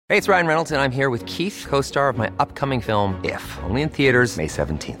Hey, it's Ryan Reynolds, and I'm here with Keith, co-star of my upcoming film, If, only in theaters May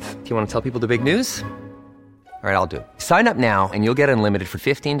 17th. Do you want to tell people the big news? All right, I'll do it. Sign up now and you'll get unlimited for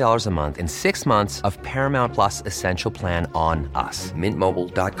 $15 a month and 6 months of Paramount Plus Essential Plan on us.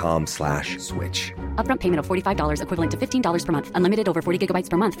 MintMobile.com/switch. Upfront payment of $45 equivalent to $15 per month. Unlimited over 40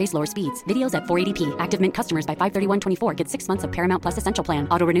 gigabytes per month. Face lower speeds. Videos at 480p. Active Mint customers by 531.24 get 6 months of Paramount Plus Essential Plan.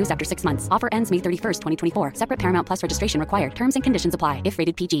 Auto renews after 6 months. Offer ends May 31st, 2024. Separate Paramount Plus registration required. Terms and conditions apply if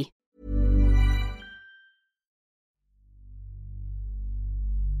rated PG.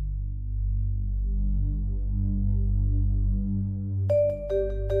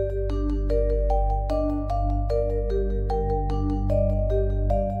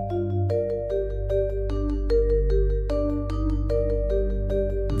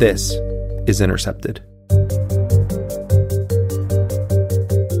 This is Intercepted.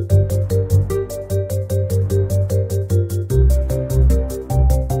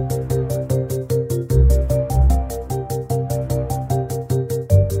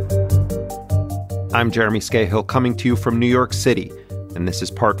 I'm Jeremy Scahill, coming to you from New York City, and this is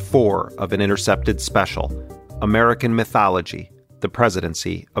part 4 of an Intercepted special, American Mythology, the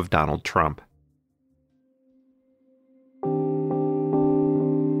Presidency of Donald Trump.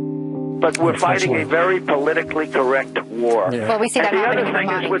 But we're fighting a very politically correct war. Yeah. Well, we see that and the other thing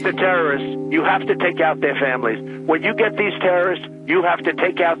is with the terrorists, you have to take out their families. When you get these terrorists, you have to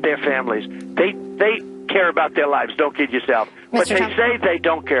take out their families. They care about their lives. Don't kid yourself. But they say they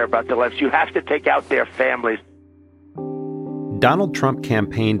don't care about their lives. You have to take out their families. Donald Trump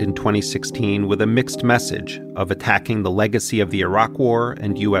campaigned in 2016 with a mixed message of attacking the legacy of the Iraq War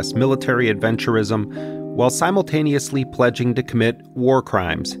and U.S. military adventurism, while simultaneously pledging to commit war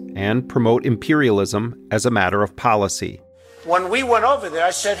crimes and promote imperialism as a matter of policy. When we went over there,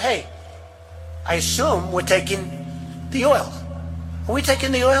 I said, hey, I assume we're taking the oil. Are we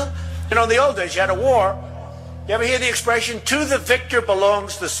taking the oil? You know, in the old days, you had a war. You ever hear the expression, to the victor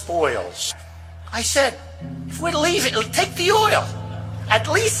belongs the spoils? I said, if we're leaving, take the oil. At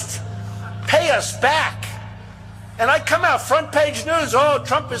least pay us back. And I come out, front page news, oh,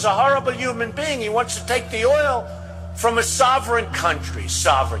 Trump is a horrible human being. He wants to take the oil from a sovereign country.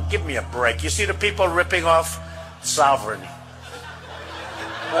 Sovereign, give me a break. You see the people ripping off sovereign.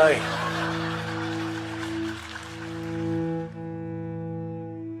 Hey.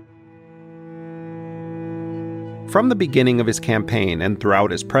 From the beginning of his campaign and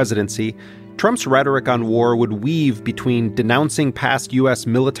throughout his presidency, Trump's rhetoric on war would weave between denouncing past U.S.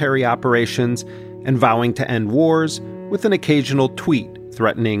 military operations and vowing to end wars, with an occasional tweet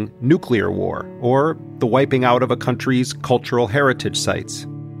threatening nuclear war or the wiping out of a country's cultural heritage sites.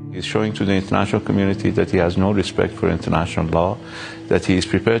 He's showing to the international community that he has no respect for international law, that he is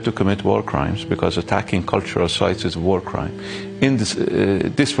prepared to commit war crimes because attacking cultural sites is a war crime. In this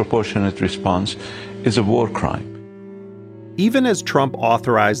disproportionate response is a war crime. Even as Trump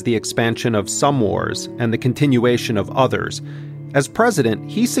authorized the expansion of some wars and the continuation of others, as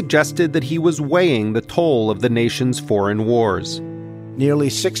president, he suggested that he was weighing the toll of the nation's foreign wars. Nearly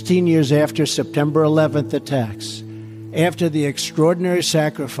 16 years after September 11th attacks, after the extraordinary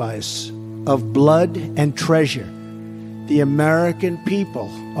sacrifice of blood and treasure, the American people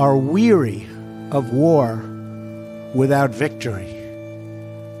are weary of war without victory.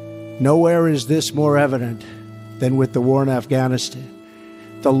 Nowhere is this more evident than with the war in Afghanistan,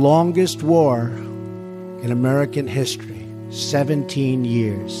 the longest war in American history. 17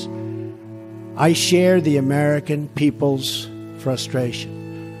 years. I share the American people's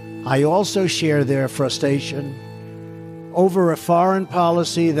frustration. I also share their frustration over a foreign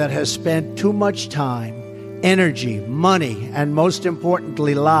policy that has spent too much time, energy, money, and most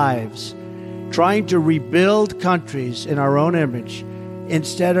importantly, lives, trying to rebuild countries in our own image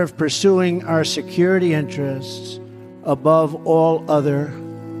instead of pursuing our security interests above all other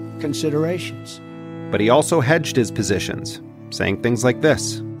considerations. But he also hedged his positions, saying things like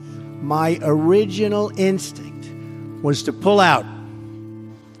this. My original instinct was to pull out.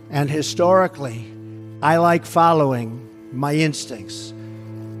 And historically, I like following my instincts.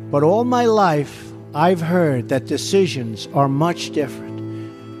 But all my life, I've heard that decisions are much different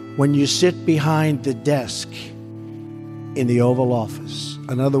when you sit behind the desk in the Oval Office.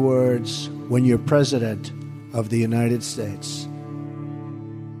 In other words, when you're president of the United States.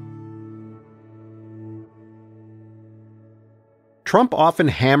 Trump often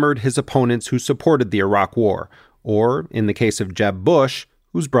hammered his opponents who supported the Iraq War, or, in the case of Jeb Bush,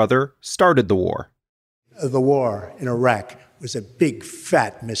 whose brother started the war. The war in Iraq was a big,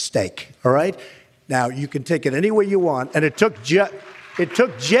 fat mistake, all right? Now, you can take it any way you want, and it took It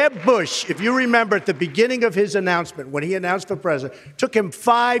took Jeb Bush, if you remember at the beginning of his announcement, when he announced for president, took him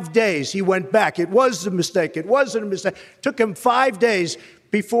 5 days. He went back. It was a mistake. It wasn't a mistake. Took him 5 days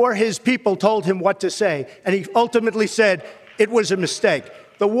before his people told him what to say. And he ultimately said it was a mistake.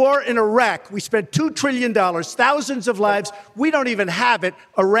 The war in Iraq, we spent $2 trillion, thousands of lives. We don't even have it.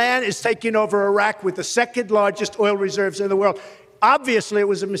 Iran is taking over Iraq with the second largest oil reserves in the world. Obviously, it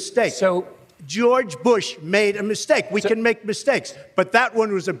was a mistake. So George Bush made a mistake. We can make mistakes, but that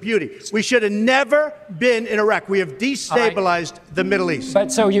one was a beauty. We should have never been in Iraq. We have destabilized the Middle East.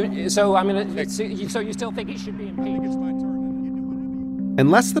 But so you still think he should be impeached? And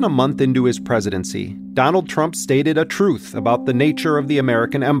less than a month into his presidency, Donald Trump stated a truth about the nature of the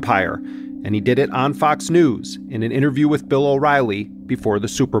American empire, and he did it on Fox News in an interview with Bill O'Reilly before the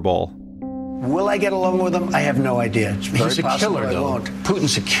Super Bowl. Will I get along with him? I have no idea. He's a killer, though.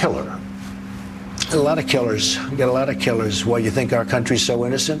 Putin's a killer. A lot of killers. We got a lot of killers. Why, you think our country's so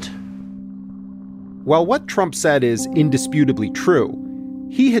innocent? While what Trump said is indisputably true,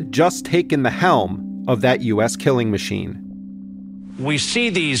 he had just taken the helm of that U.S. killing machine. We see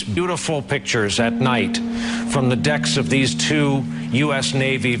these beautiful pictures at night from the decks of these two U.S.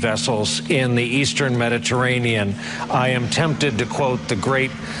 Navy vessels in the Eastern Mediterranean. I am tempted to quote the great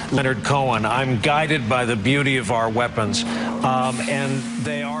Leonard Cohen, I'm guided by the beauty of our weapons. And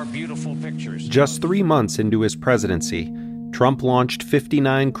they are beautiful pictures. Just 3 months into his presidency, Trump launched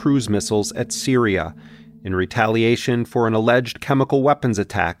 59 cruise missiles at Syria in retaliation for an alleged chemical weapons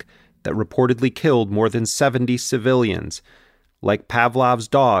attack that reportedly killed more than 70 civilians. Like Pavlov's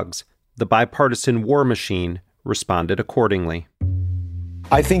dogs, the bipartisan war machine responded accordingly.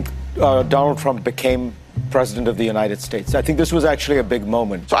 I think Donald Trump became president of the United States. I think this was actually a big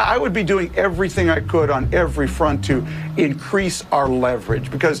moment. So I would be doing everything I could on every front to increase our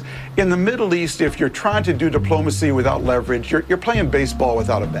leverage. Because in the Middle East, if you're trying to do diplomacy without leverage, you're playing baseball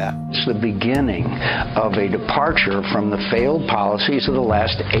without a bat. It's the beginning of a departure from the failed policies of the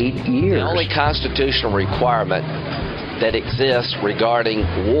last 8 years. The only constitutional requirement that exists regarding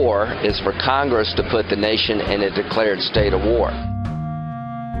war is for Congress to put the nation in a declared state of war.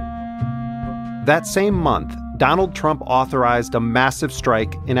 That same month, Donald Trump authorized a massive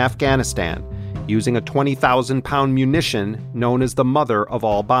strike in Afghanistan, using a 20,000-pound munition known as the mother of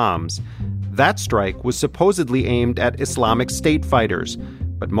all bombs. That strike was supposedly aimed at Islamic State fighters,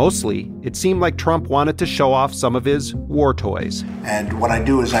 but mostly it seemed like Trump wanted to show off some of his war toys. And what I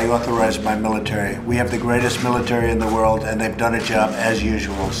do is I authorize my military. We have the greatest military in the world, and they've done a job as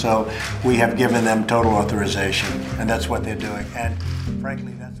usual. So we have given them total authorization, and that's what they're doing. And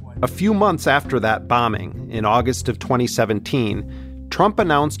frankly, that's why... A few months after that bombing, in August of 2017, Trump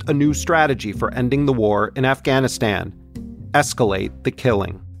announced a new strategy for ending the war in Afghanistan: escalate the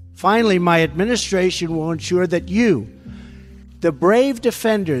killing. Finally, my administration will ensure that you, the brave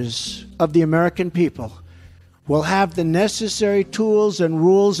defenders of the American people, will have the necessary tools and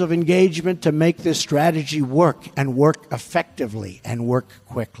rules of engagement to make this strategy work, and work effectively, and work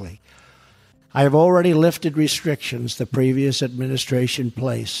quickly. I have already lifted restrictions the previous administration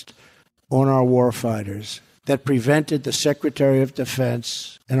placed on our warfighters that prevented the Secretary of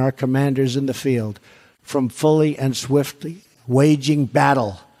Defense and our commanders in the field from fully and swiftly waging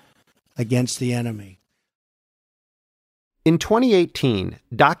battle against the enemy. In 2018,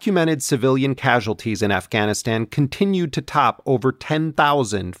 documented civilian casualties in Afghanistan continued to top over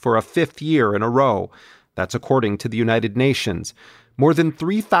 10,000 for a fifth year in a row. That's according to the United Nations. More than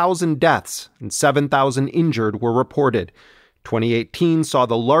 3,000 deaths and 7,000 injured were reported. 2018 saw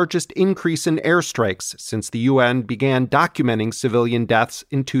the largest increase in airstrikes since the UN began documenting civilian deaths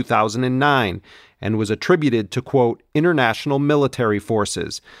in 2009 and was attributed to, quote, international military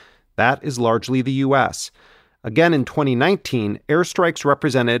forces. That is largely the U.S. Again, in 2019, airstrikes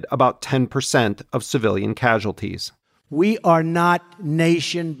represented about 10% of civilian casualties. We are not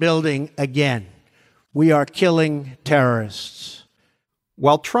nation building again. We are killing terrorists.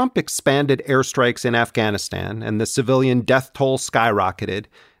 While Trump expanded airstrikes in Afghanistan and the civilian death toll skyrocketed,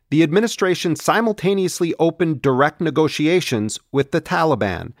 the administration simultaneously opened direct negotiations with the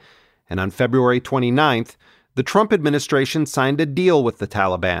Taliban. And on February 29th, the Trump administration signed a deal with the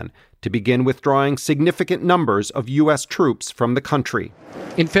Taliban to begin withdrawing significant numbers of U.S. troops from the country.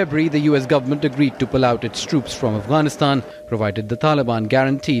 In February, the U.S. government agreed to pull out its troops from Afghanistan, provided the Taliban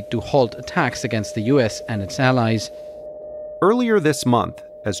guaranteed to halt attacks against the U.S. and its allies. Earlier this month,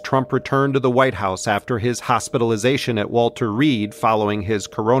 as Trump returned to the White House after his hospitalization at Walter Reed following his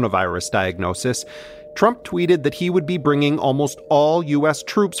coronavirus diagnosis, Trump tweeted that he would be bringing almost all U.S.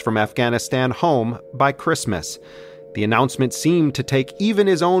 troops from Afghanistan home by Christmas. The announcement seemed to take even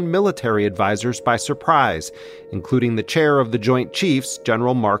his own military advisors by surprise, including the chair of the Joint Chiefs,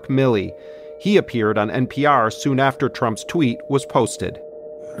 General Mark Milley. He appeared on NPR soon after Trump's tweet was posted.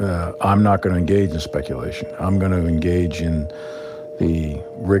 I'm not going to engage in speculation. I'm going to engage in the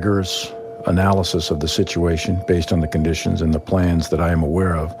rigorous analysis of the situation based on the conditions and the plans that I am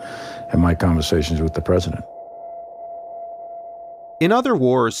aware of in my conversations with the president. In other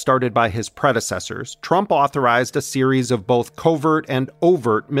wars started by his predecessors, Trump authorized a series of both covert and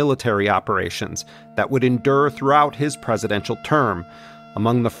overt military operations that would endure throughout his presidential term.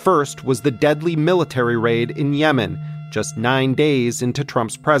 Among the first was the deadly military raid in Yemen, just 9 days into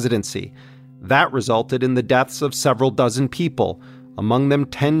Trump's presidency. That resulted in the deaths of several dozen people, among them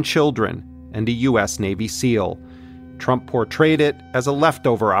 10 children and a U.S. Navy SEAL. Trump portrayed it as a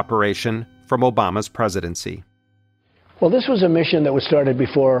leftover operation from Obama's presidency. Well, this was a mission that was started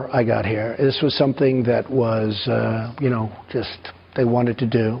before I got here. This was something that was, just they wanted to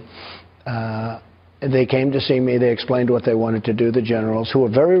do. They came to see me. They explained what they wanted to do, the generals, who are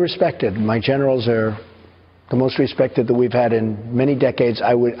very respected. My generals are the most respected that we've had in many decades,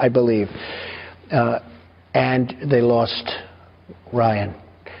 I believe. And they lost Ryan.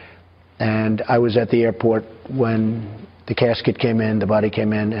 And I was at the airport when the casket came in, the body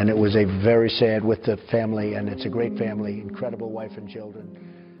came in, and it was a very sad with the family, and it's a great family, incredible wife and children.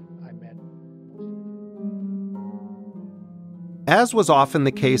 As was often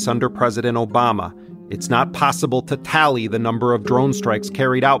the case under President Obama, it's not possible to tally the number of drone strikes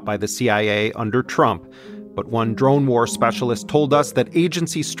carried out by the CIA under Trump. But one drone war specialist told us that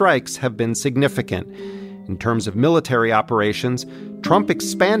agency strikes have been significant. In terms of military operations, Trump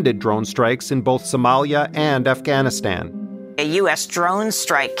expanded drone strikes in both Somalia and Afghanistan. A U.S. drone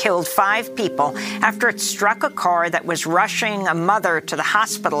strike killed 5 people after it struck a car that was rushing a mother to the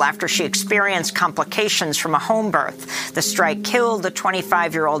hospital after she experienced complications from a home birth. The strike killed the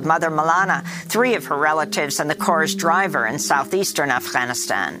 25-year-old mother, Malana, 3 of her relatives, and the car's driver in southeastern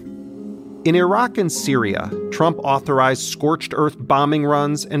Afghanistan. In Iraq and Syria, Trump authorized scorched earth bombing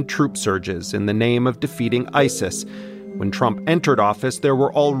runs and troop surges in the name of defeating ISIS. When Trump entered office, there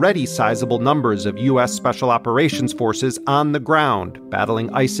were already sizable numbers of U.S. Special Operations forces on the ground, battling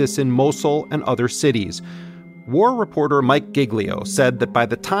ISIS in Mosul and other cities. War reporter Mike Giglio said that by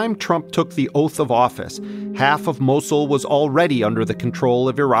the time Trump took the oath of office, half of Mosul was already under the control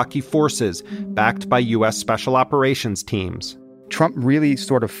of Iraqi forces, backed by U.S. Special Operations teams. Trump really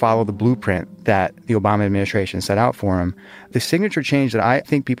sort of followed the blueprint that the Obama administration set out for him. The signature change that I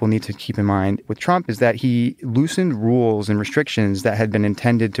think people need to keep in mind with Trump is that he loosened rules and restrictions that had been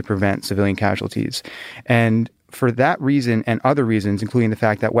intended to prevent civilian casualties. And for that reason and other reasons, including the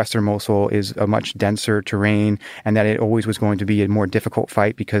fact that Western Mosul is a much denser terrain and that it always was going to be a more difficult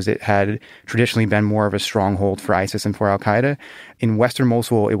fight because it had traditionally been more of a stronghold for ISIS and for al-Qaeda, in Western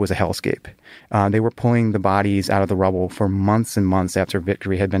Mosul, it was a hellscape. They were pulling the bodies out of the rubble for months and months after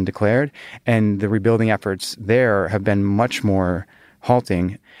victory had been declared, and the rebuilding efforts there have been much more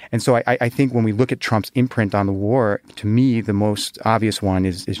halting. And so I think when we look at Trump's imprint on the war, to me, the most obvious one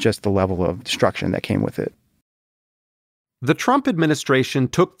is just the level of destruction that came with it. The Trump administration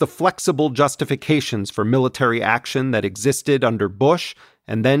took the flexible justifications for military action that existed under Bush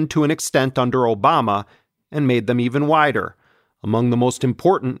and then to an extent under Obama and made them even wider. Among the most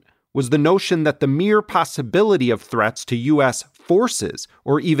important was the notion that the mere possibility of threats to U.S. forces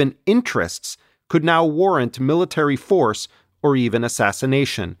or even interests could now warrant military force or even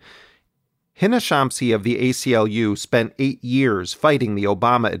assassination. Hina Shamsi of the ACLU spent 8 years fighting the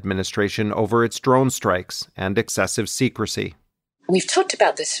Obama administration over its drone strikes and excessive secrecy. We've talked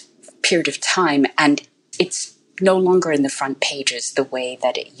about this period of time, and it's no longer in the front pages the way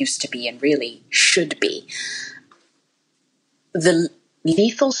that it used to be and really should be. The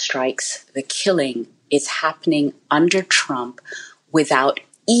lethal strikes, the killing, is happening under Trump without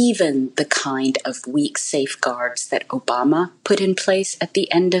even the kind of weak safeguards that Obama put in place at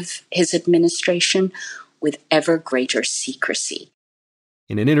the end of his administration, with ever greater secrecy.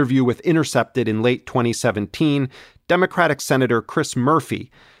 In an interview with Intercepted in late 2017, Democratic Senator Chris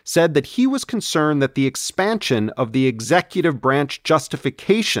Murphy said that he was concerned that the expansion of the executive branch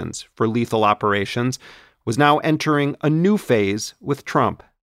justifications for lethal operations was now entering a new phase with Trump.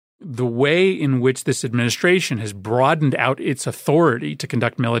 The way in which this administration has broadened out its authority to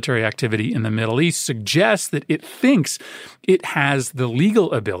conduct military activity in the Middle East suggests that it thinks it has the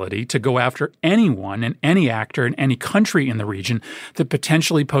legal ability to go after anyone and any actor in any country in the region that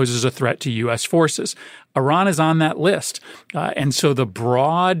potentially poses a threat to U.S. forces. Iran is on that list. And so the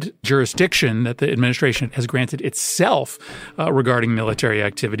broad jurisdiction that the administration has granted itself regarding military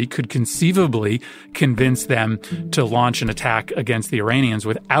activity could conceivably convince them to launch an attack against the Iranians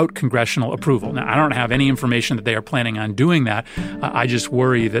without congressional approval. Now, I don't have any information that they are planning on doing that. I just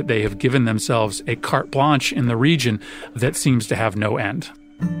worry that they have given themselves a carte blanche in the region that seems to have no end.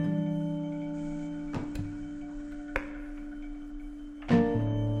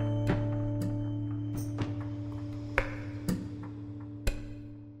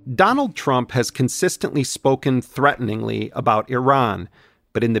 Donald Trump has consistently spoken threateningly about Iran,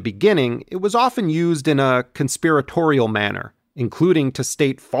 but in the beginning, it was often used in a conspiratorial manner, including to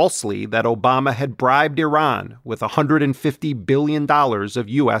state falsely that Obama had bribed Iran with $150 billion of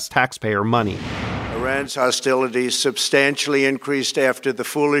U.S. taxpayer money. Iran's hostilities substantially increased after the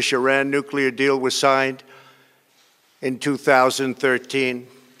foolish Iran nuclear deal was signed in 2013.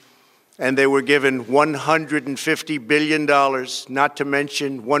 And they were given $150 billion, not to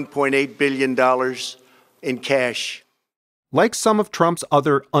mention $1.8 billion in cash. Like some of Trump's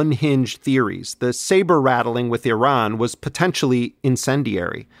other unhinged theories, the saber-rattling with Iran was potentially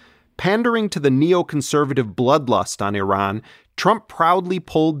incendiary. Pandering to the neoconservative bloodlust on Iran, Trump proudly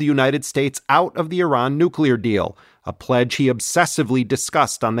pulled the United States out of the Iran nuclear deal, a pledge he obsessively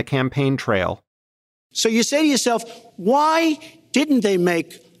discussed on the campaign trail. So you say to yourself, why didn't they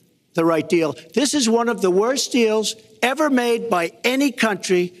make the right deal? This is one of the worst deals ever made by any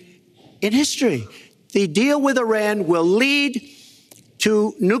country in history. The deal with Iran will lead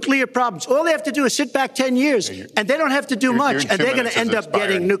to nuclear problems. All they have to do is sit back 10 years, and they don't have to do much, and they're going to end up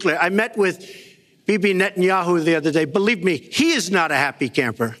getting nuclear. I met with Bibi Netanyahu the other day. Believe me, he is not a happy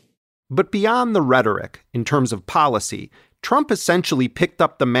camper. But beyond the rhetoric, in terms of policy, Trump essentially picked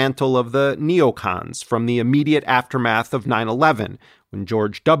up the mantle of the neocons from the immediate aftermath of 9/11, when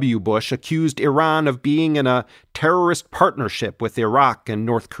George W. Bush accused Iran of being in a terrorist partnership with Iraq and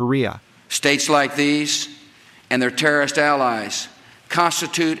North Korea. States like these and their terrorist allies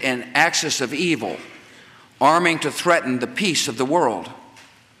constitute an axis of evil, arming to threaten the peace of the world.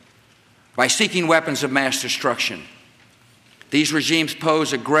 By seeking weapons of mass destruction, these regimes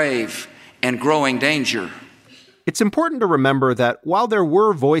pose a grave and growing danger. It's important to remember that while there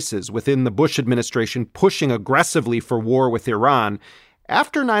were voices within the Bush administration pushing aggressively for war with Iran,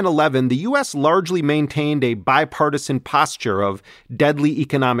 after 9/11, the U.S. largely maintained a bipartisan posture of deadly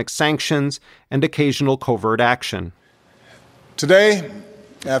economic sanctions and occasional covert action. Today,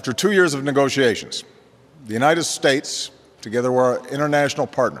 after 2 years of negotiations, the United States, together with our international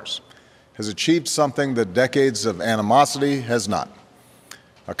partners, has achieved something that decades of animosity has not: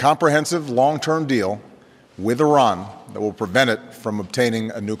 a comprehensive long-term deal with Iran that will prevent it from obtaining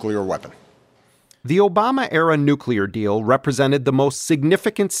a nuclear weapon. The Obama-era nuclear deal represented the most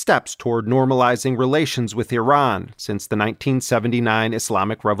significant steps toward normalizing relations with Iran since the 1979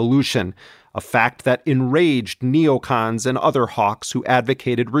 Islamic Revolution, a fact that enraged neocons and other hawks who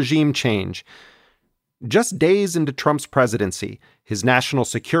advocated regime change. Just days into Trump's presidency, his national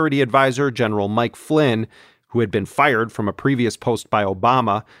security advisor, General Mike Flynn, who had been fired from a previous post by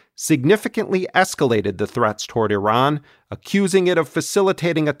Obama, significantly escalated the threats toward Iran, accusing it of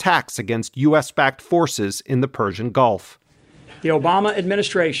facilitating attacks against U.S.-backed forces in the Persian Gulf. The Obama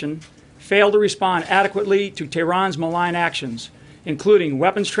administration failed to respond adequately to Tehran's malign actions, including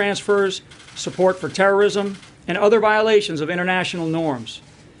weapons transfers, support for terrorism, and other violations of international norms.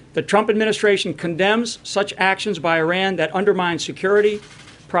 The Trump administration condemns such actions by Iran that undermine security,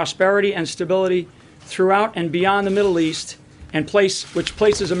 prosperity, and stability throughout and beyond the Middle East, and which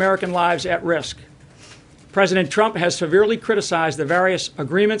places American lives at risk. President Trump has severely criticized the various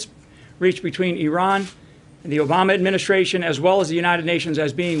agreements reached between Iran and the Obama administration, as well as the United Nations,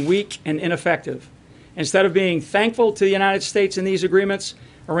 as being weak and ineffective. Instead of being thankful to the United States in these agreements,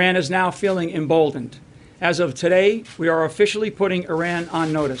 Iran is now feeling emboldened. As of today, we are officially putting Iran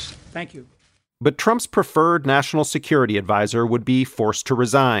on notice. Thank you. But Trump's preferred national security advisor would be forced to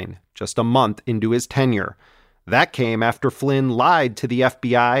resign just a month into his tenure. That came after Flynn lied to the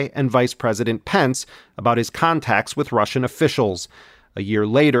FBI and Vice President Pence about his contacts with Russian officials. A year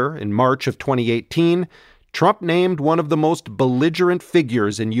later, in March of 2018, Trump named one of the most belligerent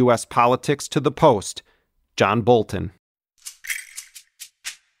figures in U.S. politics to the post, John Bolton.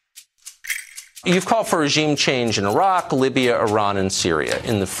 You've called for regime change in Iraq, Libya, Iran, and Syria.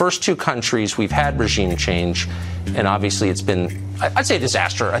 In the first two countries, we've had regime change, and obviously it's been, I'd say, a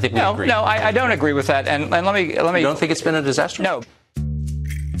disaster. I think we agree. No, I don't agree with that. And let me. You don't think it's been a disaster? No.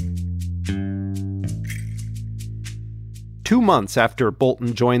 2 months after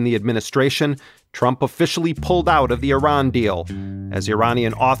Bolton joined the administration, Trump officially pulled out of the Iran deal. As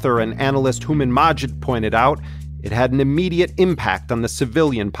Iranian author and analyst Houman Majid pointed out, it had an immediate impact on the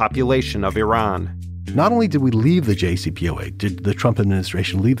civilian population of Iran. Not only did we leave the JCPOA, did the Trump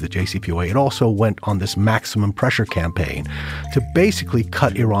administration leave the JCPOA, it also went on this maximum pressure campaign to basically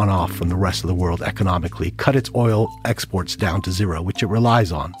cut Iran off from the rest of the world economically, cut its oil exports down to zero, which it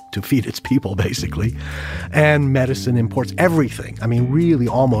relies on to feed its people, basically, and medicine imports, everything. I mean, really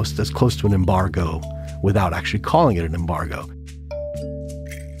almost as close to an embargo without actually calling it an embargo.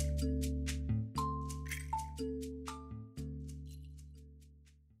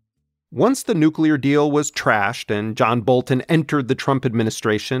 Once the nuclear deal was trashed and John Bolton entered the Trump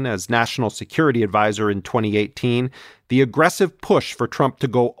administration as National Security Advisor in 2018, the aggressive push for Trump to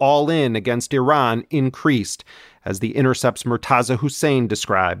go all in against Iran increased, as The Intercept's Murtaza Hussain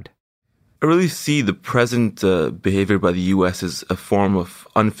described. I really see the present behavior by the U.S. as a form of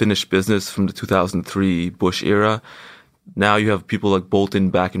unfinished business from the 2003 Bush era. Now you have people like Bolton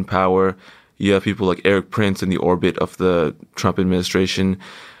back in power. You have people like Erik Prince in the orbit of the Trump administration.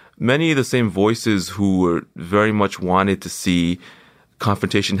 Many of the same voices who were very much wanted to see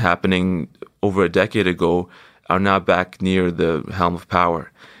confrontation happening over a decade ago are now back near the helm of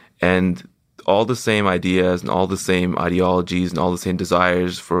power. And all the same ideas and all the same ideologies and all the same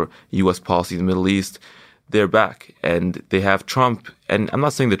desires for U.S. policy in the Middle East, they're back. And they have Trump. And I'm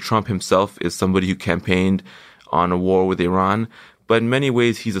not saying that Trump himself is somebody who campaigned on a war with Iran, but in many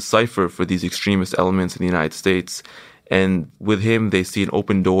ways he's a cipher for these extremist elements in the United States. And with him, they see an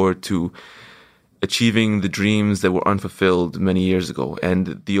open door to achieving the dreams that were unfulfilled many years ago.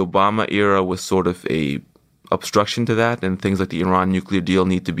 And the Obama era was sort of a obstruction to that, and things like the Iran nuclear deal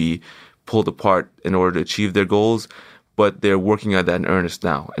need to be pulled apart in order to achieve their goals. But they're working at that in earnest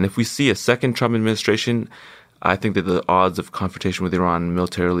now. And if we see a second Trump administration, I think that the odds of confrontation with Iran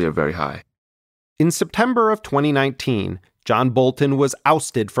militarily are very high. In September of 2019, John Bolton was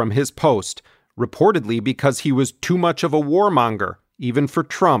ousted from his post, reportedly because he was too much of a warmonger, even for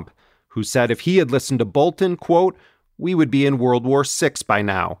Trump, who said if he had listened to Bolton, quote, we would be in World War VI by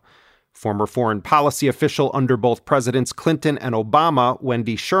now. Former foreign policy official under both Presidents Clinton and Obama,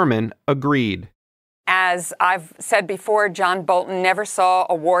 Wendy Sherman, agreed. As I've said before, John Bolton never saw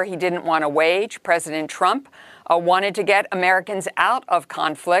a war he didn't want to wage. President Trump wanted to get Americans out of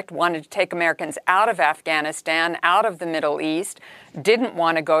conflict, wanted to take Americans out of Afghanistan, out of the Middle East, didn't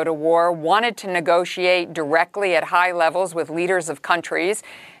want to go to war, wanted to negotiate directly at high levels with leaders of countries,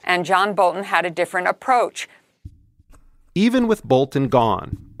 and John Bolton had a different approach. Even with Bolton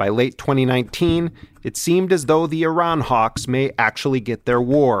gone, by late 2019, it seemed as though the Iran hawks may actually get their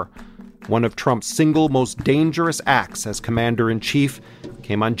war. One of Trump's single most dangerous acts as commander-in-chief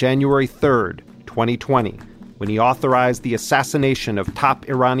came on January 3rd, 2020, when he authorized the assassination of top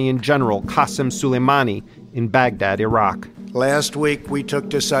Iranian general Qasem Soleimani in Baghdad, Iraq. Last week, we took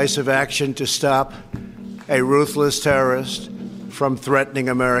decisive action to stop a ruthless terrorist from threatening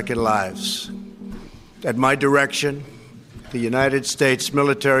American lives. At my direction, the United States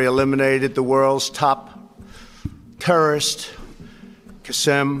military eliminated the world's top terrorist,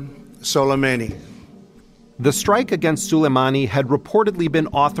 Qasem Soleimani. The strike against Soleimani had reportedly been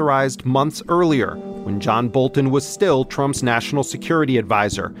authorized months earlier, when John Bolton was still Trump's national security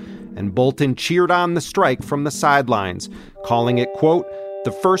advisor, and Bolton cheered on the strike from the sidelines, calling it, quote,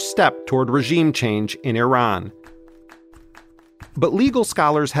 the first step toward regime change in Iran. But legal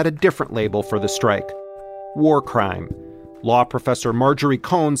scholars had a different label for the strike: war crime. Law professor Marjorie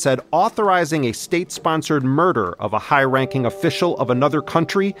Cohn said authorizing a state-sponsored murder of a high-ranking official of another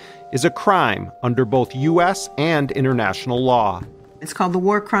country is a crime under both U.S. and international law. It's called the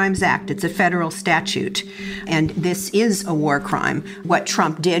War Crimes Act. It's a federal statute, and this is a war crime. What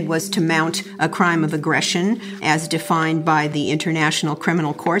Trump did was to mount a crime of aggression as defined by the International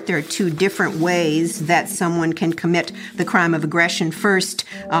Criminal Court. There are two different ways that someone can commit the crime of aggression. First,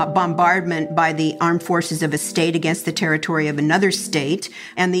 bombardment by the armed forces of a state against the territory of another state.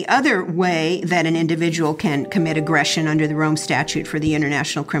 And the other way that an individual can commit aggression under the Rome Statute for the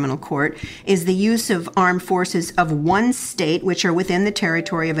International Criminal Court is the use of armed forces of one state, which are within the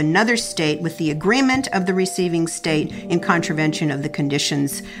territory of another state with the agreement of the receiving state in contravention of the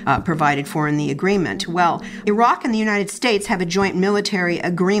conditions provided for in the agreement. Well, Iraq and the United States have a joint military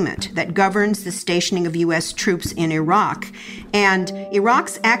agreement that governs the stationing of U.S. troops in Iraq. And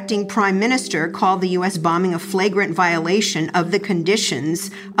Iraq's acting prime minister called the U.S. bombing a flagrant violation of the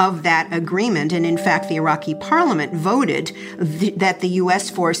conditions of that agreement. And in fact, the Iraqi parliament voted that the U.S.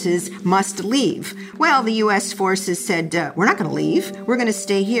 forces must leave. Well, the U.S. forces said, we're not going to leave. leave. We're going to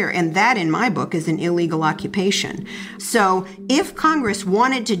stay here. And that, in my book, is an illegal occupation. So if Congress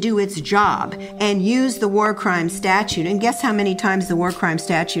wanted to do its job and use the war crime statute, and guess how many times the war crime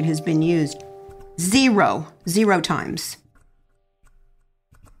statute has been used? Zero times.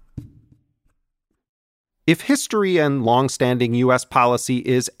 If history and longstanding U.S. policy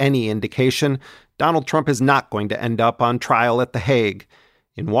is any indication, Donald Trump is not going to end up on trial at The Hague.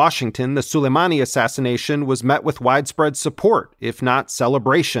 In Washington, the Soleimani assassination was met with widespread support, if not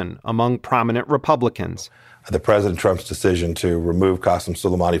celebration, among prominent Republicans. The President Trump's decision to remove Qasem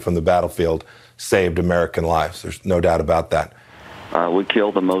Soleimani from the battlefield saved American lives. There's no doubt about that. We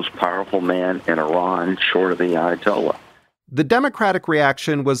killed the most powerful man in Iran, short of the Ayatollah. The Democratic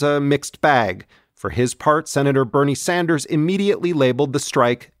reaction was a mixed bag. For his part, Senator Bernie Sanders immediately labeled the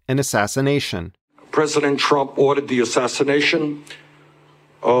strike an assassination. President Trump ordered the assassination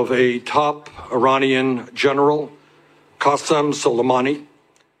of a top Iranian general, Qasem Soleimani,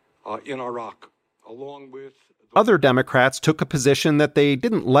 in Iraq, along with... Other Democrats took a position that they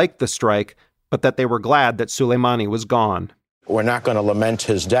didn't like the strike, but that they were glad that Soleimani was gone. We're not going to lament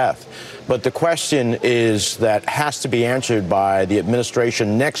his death. But the question is that has to be answered by the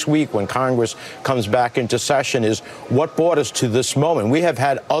administration next week when Congress comes back into session is what brought us to this moment. We have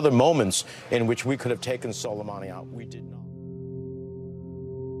had other moments in which we could have taken Soleimani out. We did not.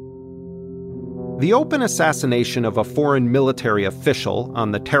 The open assassination of a foreign military official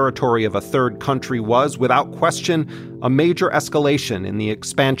on the territory of a third country was, without question, a major escalation in the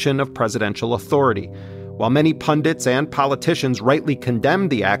expansion of presidential authority. While many pundits and politicians rightly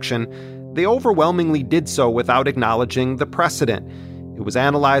condemned the action, they overwhelmingly did so without acknowledging the precedent. It was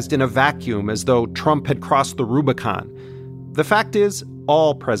analyzed in a vacuum as though Trump had crossed the Rubicon. The fact is,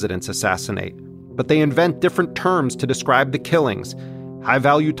 all presidents assassinate, but they invent different terms to describe the killings: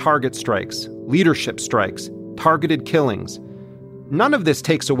 high-value target strikes, leadership strikes, targeted killings. None of this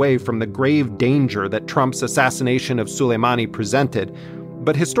takes away from the grave danger that Trump's assassination of Soleimani presented,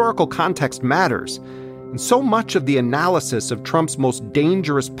 but historical context matters. And so much of the analysis of Trump's most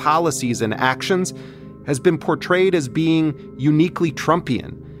dangerous policies and actions has been portrayed as being uniquely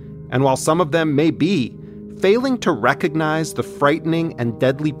Trumpian. And while some of them may be, failing to recognize the frightening and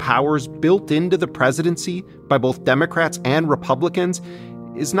deadly powers built into the presidency by both Democrats and Republicans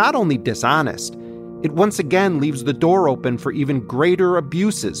is not only dishonest, it once again leaves the door open for even greater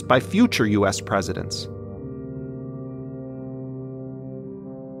abuses by future U.S. presidents.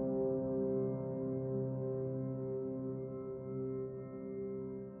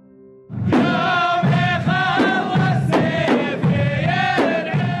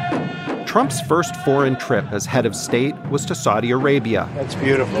 Trump's first foreign trip as head of state was to Saudi Arabia. That's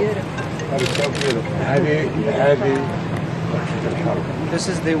beautiful. That is so beautiful. This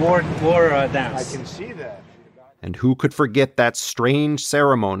is the war dance. I can see that. And who could forget that strange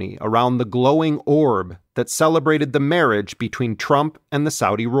ceremony around the glowing orb that celebrated the marriage between Trump and the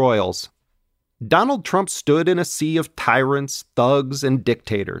Saudi royals? Donald Trump stood in a sea of tyrants, thugs, and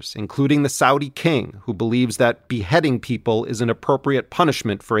dictators, including the Saudi king, who believes that beheading people is an appropriate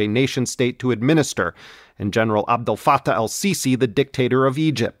punishment for a nation-state to administer, and General Abdel Fattah el-Sisi, the dictator of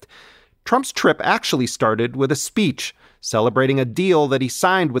Egypt. Trump's trip actually started with a speech celebrating a deal that he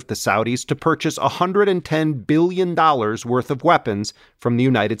signed with the Saudis to purchase $110 billion worth of weapons from the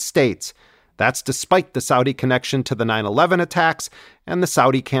United States. That's despite the Saudi connection to the 9/11 attacks and the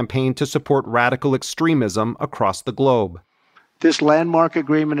Saudi campaign to support radical extremism across the globe. This landmark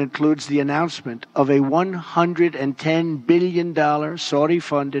agreement includes the announcement of a $110 billion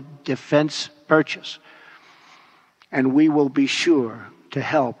Saudi-funded defense purchase. And we will be sure to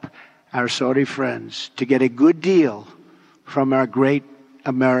help our Saudi friends to get a good deal from our great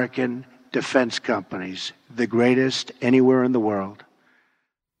American defense companies, the greatest anywhere in the world.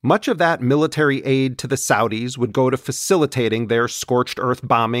 Much of that military aid to the Saudis would go to facilitating their scorched earth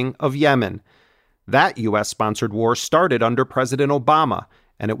bombing of Yemen. That U.S.-sponsored war started under President Obama,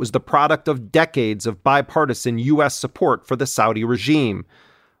 and it was the product of decades of bipartisan U.S. support for the Saudi regime.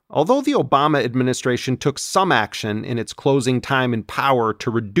 Although the Obama administration took some action in its closing time in power to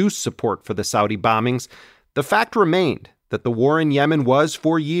reduce support for the Saudi bombings, the fact remained that the war in Yemen was,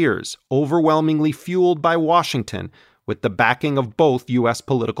 for years, overwhelmingly fueled by Washington, with the backing of both U.S.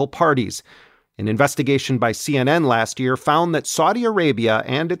 political parties. An investigation by CNN last year found that Saudi Arabia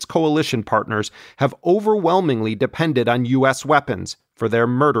and its coalition partners have overwhelmingly depended on U.S. weapons for their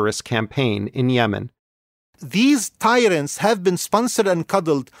murderous campaign in Yemen. These tyrants have been sponsored and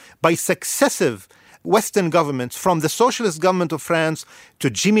cuddled by successive Western governments, from the socialist government of France to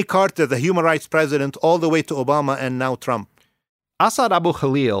Jimmy Carter, the human rights president, all the way to Obama and now Trump. Asad Abu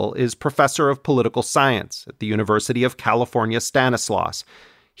Khalil is professor of political science at the University of California, Stanislaus.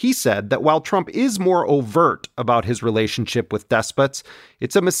 He said that while Trump is more overt about his relationship with despots,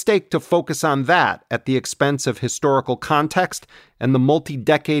 it's a mistake to focus on that at the expense of historical context and the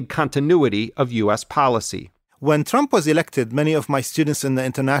multi-decade continuity of U.S. policy. When Trump was elected, many of my students in the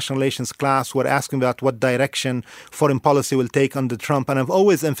international relations class were asking about what direction foreign policy will take under Trump. And I've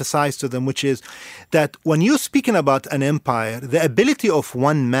always emphasized to them, which is that when you're speaking about an empire, the ability of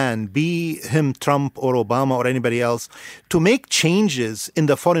one man, be him Trump or Obama or anybody else, to make changes in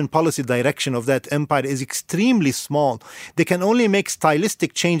the foreign policy direction of that empire is extremely small. They can only make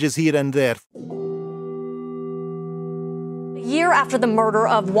stylistic changes here and there. A year after the murder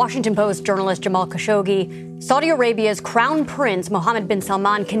of Washington Post journalist Jamal Khashoggi, Saudi Arabia's Crown Prince Mohammed bin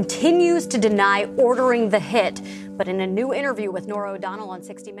Salman continues to deny ordering the hit. But in a new interview with Norah O'Donnell on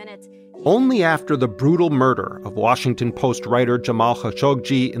 60 Minutes... Only after the brutal murder of Washington Post writer Jamal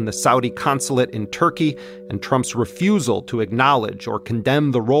Khashoggi in the Saudi consulate in Turkey and Trump's refusal to acknowledge or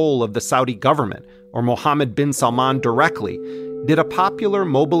condemn the role of the Saudi government or Mohammed bin Salman directly did a popular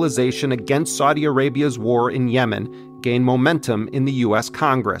mobilization against Saudi Arabia's war in Yemen gain momentum in the U.S.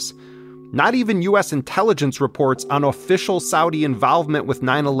 Congress. Not even U.S. intelligence reports on official Saudi involvement with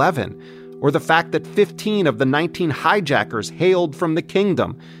 9/11, or the fact that 15 of the 19 hijackers hailed from the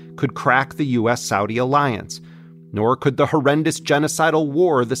kingdom, could crack the U.S.-Saudi alliance. Nor could the horrendous genocidal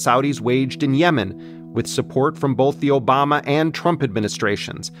war the Saudis waged in Yemen, with support from both the Obama and Trump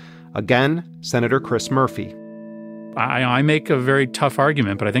administrations. Again, Senator Chris Murphy. I make a very tough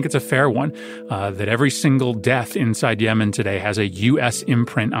argument, but I think it's a fair one, that every single death inside Yemen today has a U.S.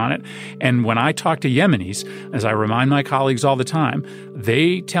 imprint on it. And when I talk to Yemenis, as I remind my colleagues all the time,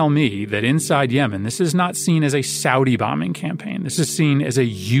 they tell me that inside Yemen, this is not seen as a Saudi bombing campaign. This is seen as a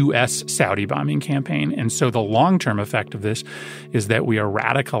U.S. Saudi bombing campaign. And so the long-term effect of this is that we are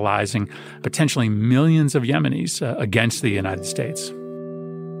radicalizing potentially millions of Yemenis against the United States.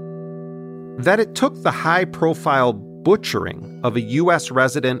 That it took the high-profile butchering of a U.S.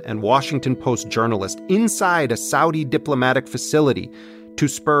 resident and Washington Post journalist inside a Saudi diplomatic facility to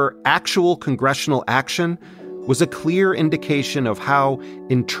spur actual congressional action was a clear indication of how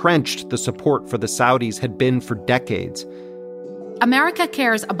entrenched the support for the Saudis had been for decades. America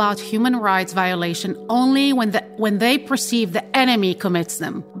cares about human rights violation only when they perceive the enemy commits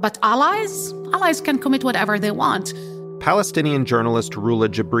them. But allies can commit whatever they want. Palestinian journalist Rula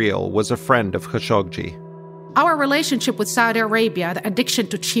Jibril was a friend of Khashoggi. Our relationship with Saudi Arabia, the addiction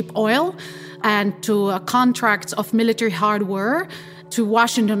to cheap oil and to contracts of military hardware, to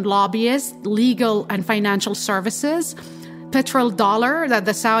Washington lobbyists, legal and financial services, petrodollar that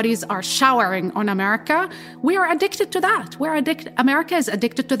the Saudis are showering on America, we are addicted to that. America is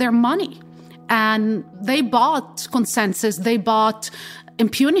addicted to their money. And they bought consensus, they bought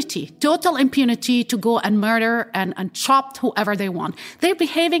impunity, total impunity to go and murder and chop whoever they want. They're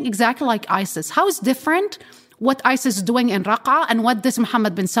behaving exactly like ISIS. How is different what ISIS is doing in Raqqa and what this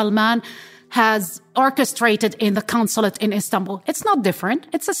Mohammed bin Salman has orchestrated in the consulate in Istanbul? It's not different.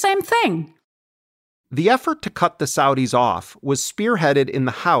 It's the same thing. The effort to cut the Saudis off was spearheaded in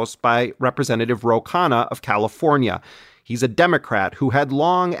the House by Representative Ro Khanna of California. He's a Democrat who had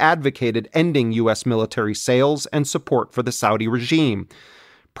long advocated ending U.S. military sales and support for the Saudi regime.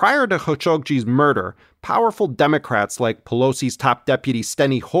 Prior to Khashoggi's murder, powerful Democrats like Pelosi's top deputy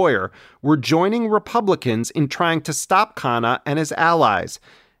Steny Hoyer were joining Republicans in trying to stop Khanna and his allies.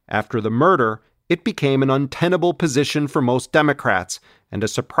 After the murder, it became an untenable position for most Democrats and a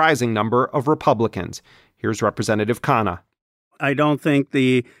surprising number of Republicans. Here's Representative Khanna. I don't think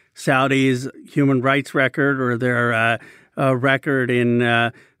the Saudis' human rights record or their record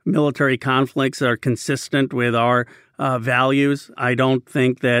in military conflicts are consistent with our values. I don't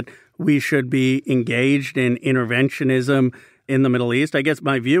think that we should be engaged in interventionism in the Middle East. I guess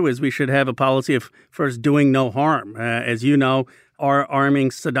my view is we should have a policy of first doing no harm. As you know, our arming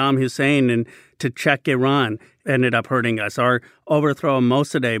Saddam Hussein and to check Iran ended up hurting us. Our overthrow of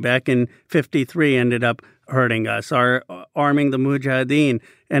Mossadegh back in 1953 ended up hurting us. Our arming the Mujahideen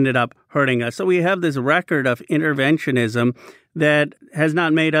ended up hurting us. So we have this record of interventionism that has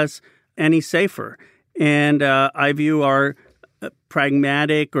not made us any safer. And I view our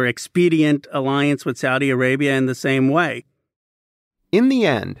pragmatic or expedient alliance with Saudi Arabia in the same way. In the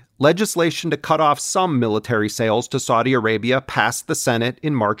end, legislation to cut off some military sales to Saudi Arabia passed the Senate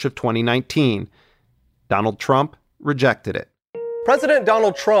in March of 2019. Donald Trump rejected it. President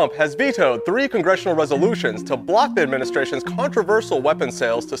Donald Trump has vetoed 3 congressional resolutions to block the administration's controversial weapons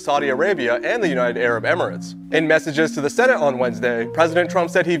sales to Saudi Arabia and the United Arab Emirates. In messages to the Senate on Wednesday, President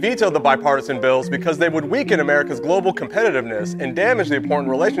Trump said he vetoed the bipartisan bills because they would weaken America's global competitiveness and damage the important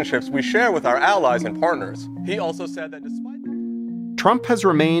relationships we share with our allies and partners. He also said that despite... Trump has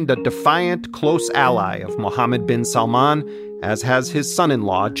remained a defiant, close ally of Mohammed bin Salman, as has his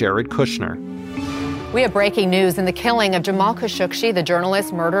son-in-law, Jared Kushner. We have breaking news in the killing of Jamal Khashoggi, the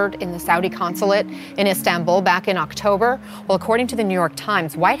journalist murdered in the Saudi consulate in Istanbul back in October. Well, according to the New York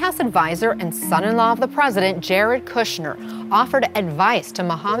Times, White House advisor and son-in-law of the president, Jared Kushner, offered advice to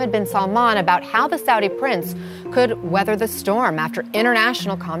Mohammed bin Salman about how the Saudi prince could weather the storm after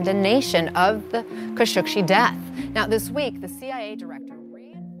international condemnation of the Khashoggi death. Now, this week, the CIA director...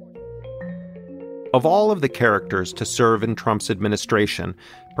 Of all of the characters to serve in Trump's administration,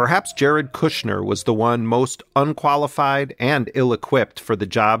 perhaps Jared Kushner was the one most unqualified and ill-equipped for the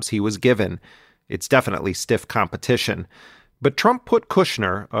jobs he was given. It's definitely stiff competition. But Trump put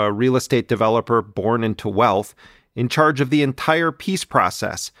Kushner, a real estate developer born into wealth, in charge of the entire peace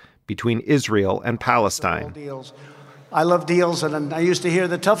process between Israel and Palestine. I love deals, and I used to hear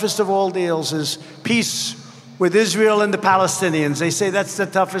the toughest of all deals is peace with Israel and the Palestinians. They say that's the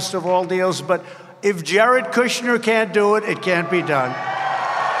toughest of all deals, but if Jared Kushner can't do it, it can't be done.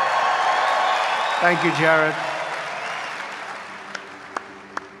 Thank you, Jared.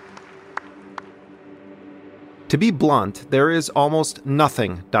 To be blunt, there is almost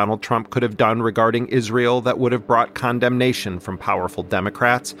nothing Donald Trump could have done regarding Israel that would have brought condemnation from powerful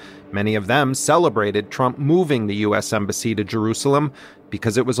Democrats. Many of them celebrated Trump moving the U.S. Embassy to Jerusalem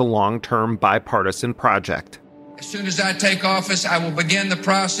because it was a long-term bipartisan project. As soon as I take office, I will begin the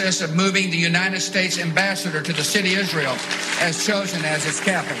process of moving the United States ambassador to the city of Israel, as chosen as its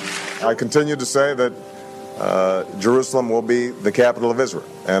capital. I continue to say that Jerusalem will be the capital of Israel,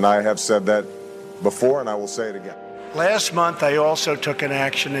 and I have said that before, and I will say it again. Last month, I also took an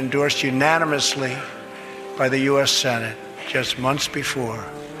action endorsed unanimously by the U.S. Senate just months before.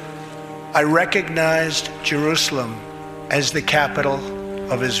 I recognized Jerusalem as the capital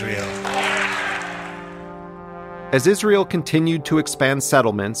of Israel. As Israel continued to expand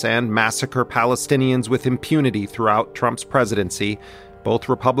settlements and massacre Palestinians with impunity throughout Trump's presidency, both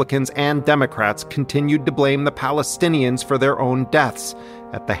Republicans and Democrats continued to blame the Palestinians for their own deaths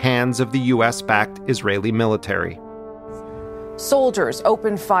at the hands of the U.S.-backed Israeli military. Soldiers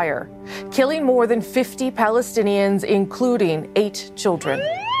opened fire, killing more than 50 Palestinians, including 8 children.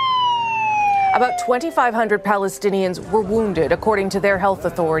 About 2,500 Palestinians were wounded, according to their health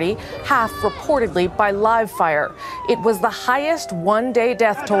authority, half reportedly by live fire. It was the highest one-day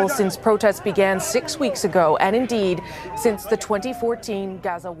death toll since protests began 6 weeks ago, and indeed, since the 2014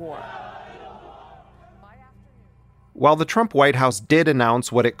 Gaza war. While the Trump White House did announce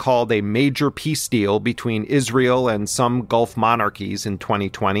what it called a major peace deal between Israel and some Gulf monarchies in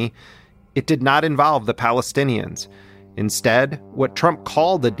 2020, it did not involve the Palestinians. Instead, what Trump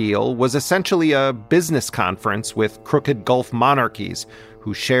called the deal was essentially a business conference with crooked Gulf monarchies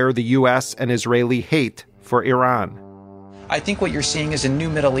who share the U.S. and Israeli hate for Iran. I think what you're seeing is a new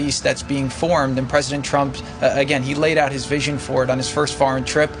Middle East that's being formed, and President Trump, again, he laid out his vision for it on his first foreign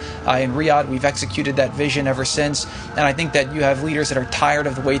trip in Riyadh. We've executed that vision ever since, and I think that you have leaders that are tired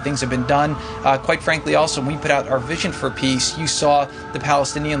of the way things have been done. Quite frankly, also, when we put out our vision for peace, you saw the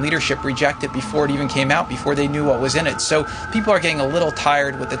Palestinian leadership reject it before it even came out, before they knew what was in it. So people are getting a little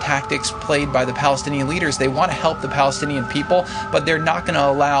tired with the tactics played by the Palestinian leaders. They want to help the Palestinian people, but they're not going to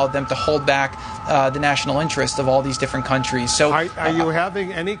allow them to hold back the national interest of all these different countries. So, are you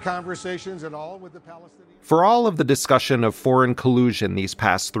having any conversations at all with the Palestinians? For all of the discussion of foreign collusion these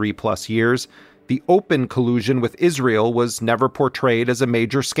past 3+ years, the open collusion with Israel was never portrayed as a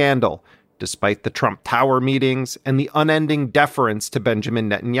major scandal, despite the Trump Tower meetings and the unending deference to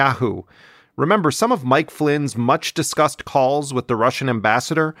Benjamin Netanyahu. Remember, some of Mike Flynn's much-discussed calls with the Russian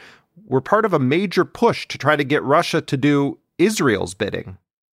ambassador were part of a major push to try to get Russia to do Israel's bidding.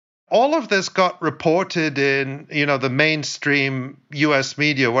 All of this got reported in, the mainstream U.S.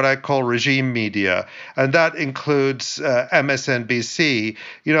 media, what I call regime media, and that includes MSNBC,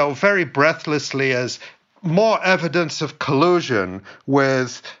 very breathlessly as more evidence of collusion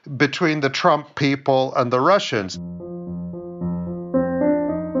between the Trump people and the Russians.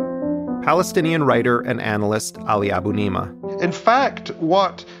 Palestinian writer and analyst Ali Abunimah. In fact,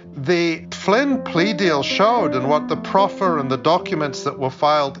 what the Flynn plea deal showed and what the proffer and the documents that were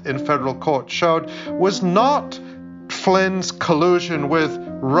filed in federal court showed was not Flynn's collusion with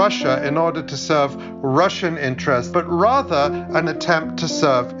Russia in order to serve Russian interests, but rather an attempt to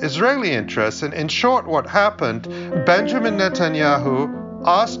serve Israeli interests. And in short, what happened, Benjamin Netanyahu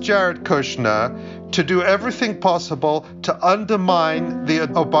asked Jared Kushner to do everything possible to undermine the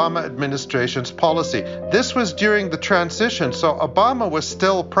Obama administration's policy. This was during the transition, so Obama was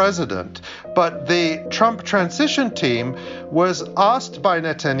still president, but the Trump transition team was asked by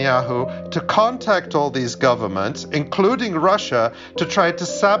Netanyahu to contact all these governments, including Russia, to try to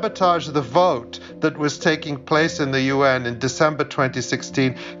sabotage the vote that was taking place in the UN in December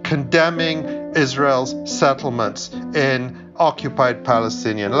 2016, condemning Israel's settlements in occupied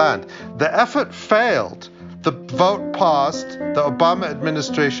Palestinian land. The effort failed. The vote passed. The Obama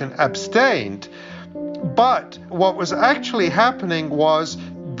administration abstained. But what was actually happening was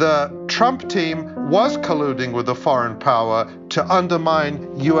the Trump team was colluding with a foreign power to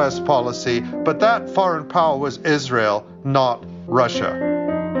undermine U.S. policy, but that foreign power was Israel, not Russia.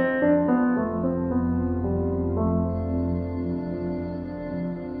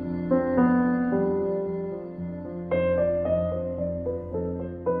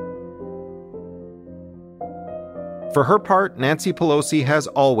 For her part, Nancy Pelosi has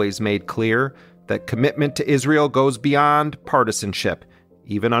always made clear that commitment to Israel goes beyond partisanship,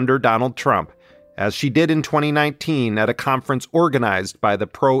 even under Donald Trump, as she did in 2019 at a conference organized by the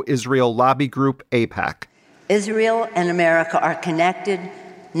pro-Israel lobby group AIPAC. Israel and America are connected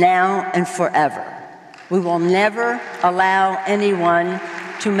now and forever. We will never allow anyone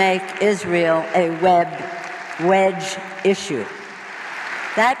to make Israel a wedge issue.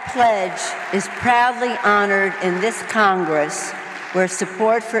 That pledge is proudly honored in this Congress, where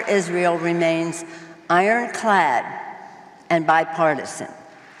support for Israel remains ironclad and bipartisan.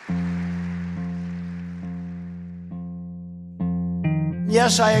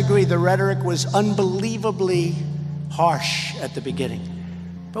 Yes, I agree, the rhetoric was unbelievably harsh at the beginning.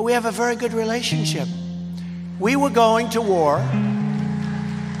 But we have a very good relationship. We were going to war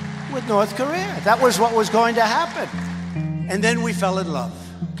with North Korea. That was what was going to happen. And then we fell in love.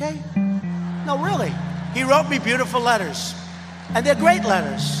 Okay? No, really. He wrote me beautiful letters. And they're great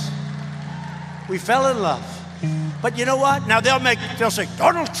letters. We fell in love. But you know what? Now they'll say,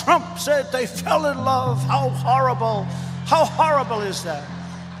 Donald Trump said they fell in love. How horrible. How horrible is that?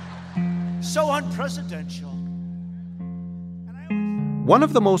 So unprecedented. One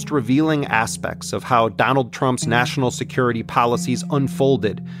of the most revealing aspects of how Donald Trump's national security policies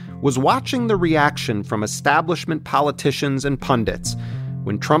unfolded was watching the reaction from establishment politicians and pundits.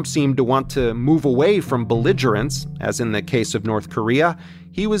 When Trump seemed to want to move away from belligerence, as in the case of North Korea,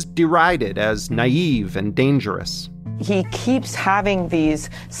 he was derided as naive and dangerous. He keeps having these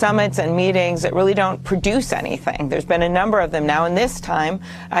summits and meetings that really don't produce anything. There's been a number of them now, and this time,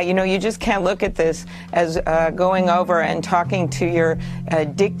 you just can't look at this as going over and talking to your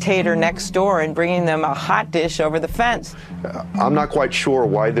dictator next door and bringing them a hot dish over the fence. I'm not quite sure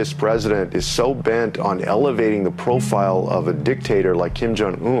why this president is so bent on elevating the profile of a dictator like Kim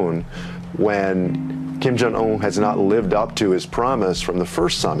Jong-un when Kim Jong-un has not lived up to his promise from the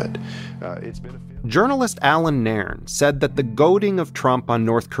first summit. Journalist Alan Nairn said that the goading of Trump on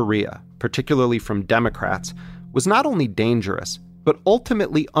North Korea, particularly from Democrats, was not only dangerous, but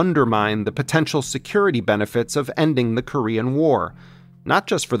ultimately undermined the potential security benefits of ending the Korean War, not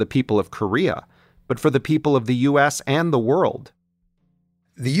just for the people of Korea, but for the people of the U.S. and the world.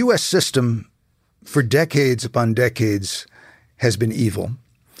 The U.S. system, for decades upon decades, has been evil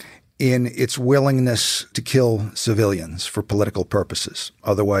in its willingness to kill civilians for political purposes,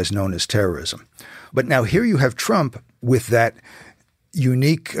 otherwise known as terrorism. But now here you have Trump with that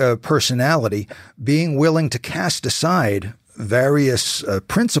unique personality being willing to cast aside various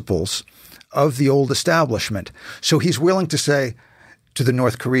principles of the old establishment. So he's willing to say to the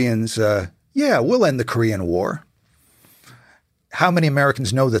North Koreans, yeah, we'll end the Korean War. How many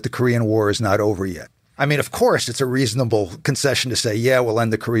Americans know that the Korean War is not over yet? I mean, of course, it's a reasonable concession to say, yeah, we'll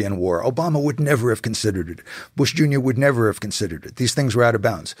end the Korean War. Obama would never have considered it. Bush Jr. would never have considered it. These things were out of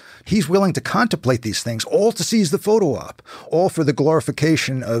bounds. He's willing to contemplate these things, all to seize the photo op, all for the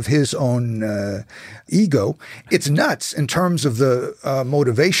glorification of his own ego. It's nuts in terms of the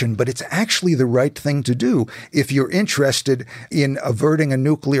motivation, but it's actually the right thing to do if you're interested in averting a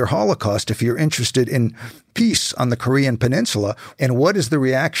nuclear holocaust, if you're interested in peace on the Korean Peninsula. And what is the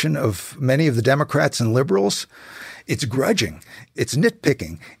reaction of many of the Democrats and liberals? It's grudging. It's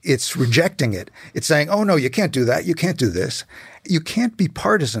nitpicking. It's rejecting it. It's saying, oh, no, you can't do that. You can't do this. You can't be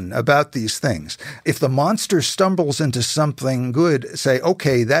partisan about these things. If the monster stumbles into something good, say,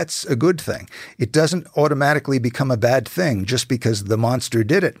 okay, that's a good thing. It doesn't automatically become a bad thing just because the monster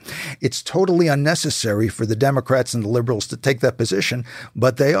did it. It's totally unnecessary for the Democrats and the liberals to take that position,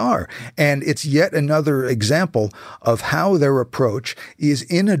 but they are. And it's yet another example of how their approach is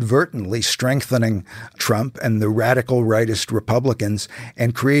inadvertently strengthening Trump and the radical rightist Republicans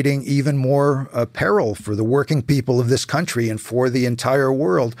and creating even more peril for the working people of this country and for the entire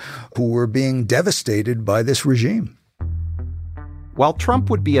world who were being devastated by this regime. While Trump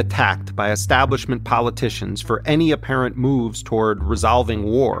would be attacked by establishment politicians for any apparent moves toward resolving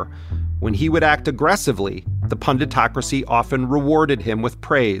war, when he would act aggressively, the punditocracy often rewarded him with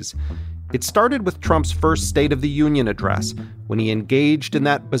praise. It started with Trump's first State of the Union address, when he engaged in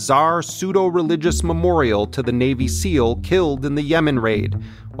that bizarre pseudo-religious memorial to the Navy SEAL killed in the Yemen raid,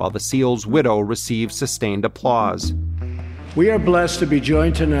 while the SEAL's widow received sustained applause. We are blessed to be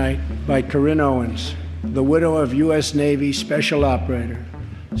joined tonight by Corinne Owens, the widow of U.S. Navy Special Operator,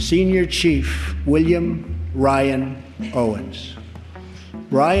 Senior Chief William Ryan Owens.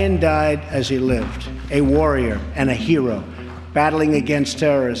 Ryan died as he lived, a warrior and a hero, battling against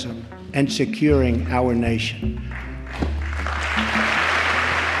terrorism and securing our nation.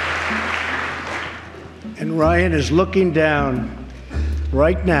 And Ryan is looking down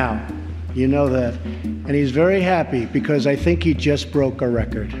right now. You know that. And he's very happy because I think he just broke a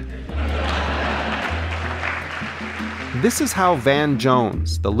record. This is how Van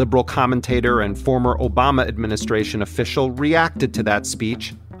Jones, the liberal commentator and former Obama administration official, reacted to that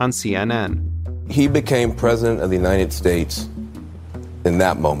speech on CNN. He became president of the United States in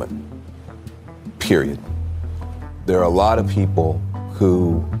that moment, period. There are a lot of people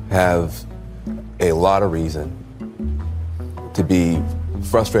who have a lot of reason to be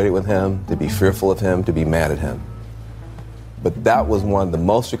frustrated with him, to be fearful of him, to be mad at him. But that was one of the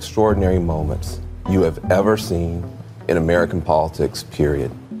most extraordinary moments you have ever seen in American politics,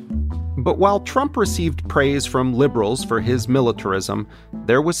 period. But while Trump received praise from liberals for his militarism,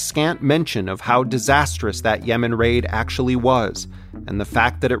 there was scant mention of how disastrous that Yemen raid actually was, and the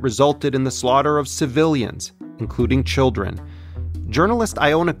fact that it resulted in the slaughter of civilians, including children. Journalist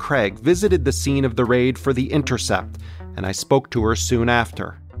Iona Craig visited the scene of the raid for The Intercept, and I spoke to her soon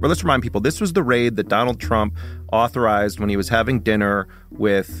after. Well, let's remind people, this was the raid that Donald Trump authorized when he was having dinner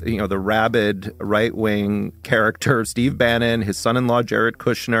with, the rabid right-wing character Steve Bannon, his son-in-law Jared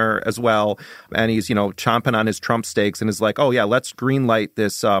Kushner as well. And he's, chomping on his Trump steaks and is like, oh, yeah, let's greenlight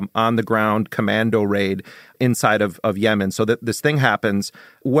this on-the-ground commando raid inside of Yemen so that this thing happens.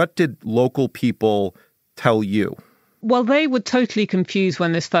 What did local people tell you? Well, they were totally confused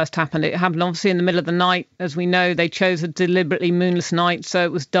when this first happened. It happened obviously in the middle of the night. As we know, they chose a deliberately moonless night, so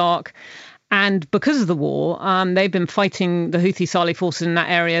it was dark. And because of the war, they've been fighting the Houthi Saleh forces in that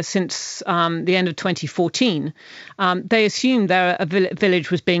area since the end of 2014. They assumed their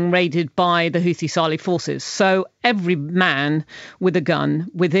village was being raided by the Houthi Saleh forces. So every man with a gun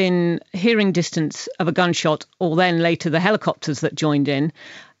within hearing distance of a gunshot, or then later the helicopters that joined in,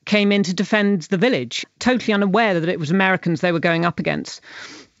 came in to defend the village, totally unaware that it was Americans they were going up against.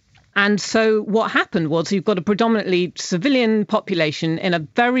 And so what happened was you've got a predominantly civilian population in a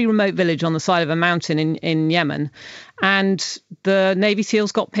very remote village on the side of a mountain in Yemen. And the Navy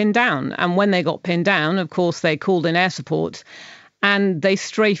SEALs got pinned down. And when they got pinned down, of course, they called in air support and they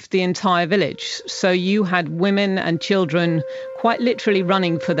strafed the entire village. So you had women and children quite literally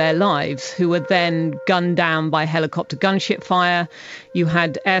running for their lives, who were then gunned down by helicopter gunship fire. You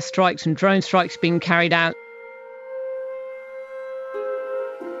had airstrikes and drone strikes being carried out.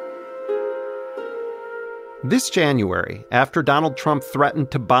 This January, after Donald Trump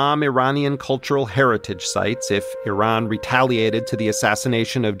threatened to bomb Iranian cultural heritage sites if Iran retaliated to the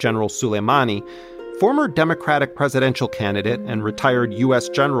assassination of General Soleimani, former Democratic presidential candidate and retired U.S.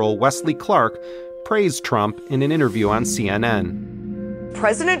 General Wesley Clark praised Trump in an interview on CNN.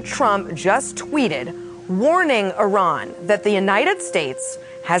 President Trump just tweeted warning Iran that the United States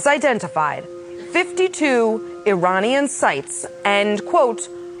has identified 52 Iranian sites and, quote,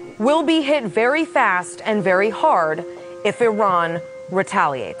 will be hit very fast and very hard if Iran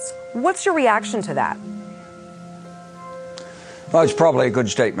retaliates. What's your reaction to that? Well, it's probably a good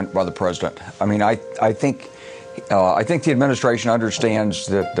statement by the president. I mean, I think the administration understands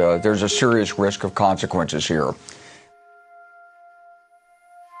that there's a serious risk of consequences here.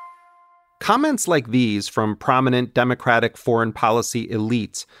 Comments like these from prominent Democratic foreign policy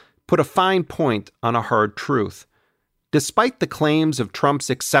elites put a fine point on a hard truth. Despite the claims of Trump's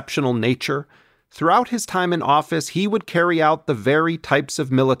exceptional nature, Throughout his time in office, he would carry out the very types of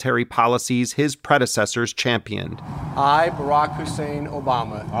military policies his predecessors championed. I, Barack Hussein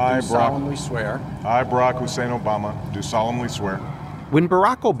Obama, do solemnly swear. I, Barack Hussein Obama, do solemnly swear. When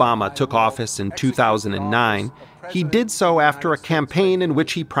Barack Obama took office in 2009, he did so after a campaign in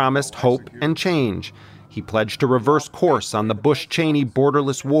which he promised hope and change. He pledged to reverse course on the Bush-Cheney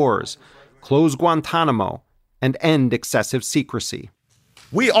borderless wars, close Guantanamo, and end excessive secrecy.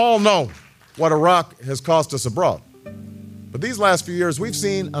 We all know what Iraq has cost us abroad. But these last few years, we've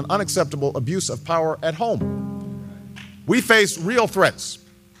seen an unacceptable abuse of power at home. We face real threats.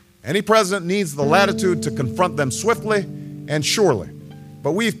 Any president needs the latitude to confront them swiftly and surely.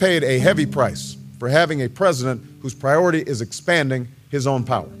 But we've paid a heavy price for having a president whose priority is expanding his own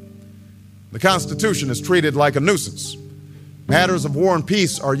power. The Constitution is treated like a nuisance. Matters of war and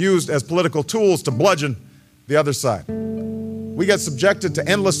peace are used as political tools to bludgeon the other side. We get subjected to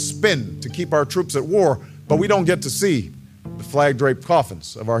endless spin to keep our troops at war, but we don't get to see the flag-draped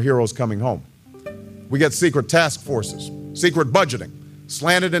coffins of our heroes coming home. We get secret task forces, secret budgeting,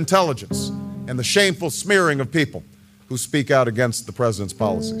 slanted intelligence, and the shameful smearing of people who speak out against the president's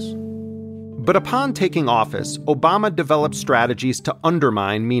policies. But upon taking office, Obama developed strategies to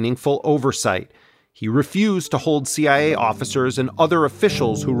undermine meaningful oversight. He refused to hold CIA officers and other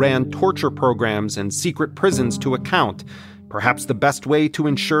officials who ran torture programs and secret prisons to account, perhaps the best way to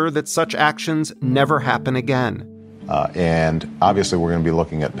ensure that such actions never happen again. And obviously we're going to be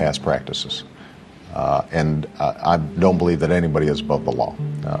looking at past practices. And I don't believe that anybody is above the law.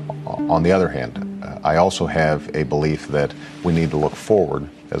 On the other hand, I also have a belief that we need to look forward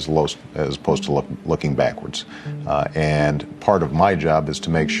as opposed to looking backwards. And part of my job is to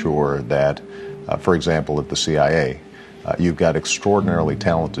make sure that, for example, at the CIA, you've got extraordinarily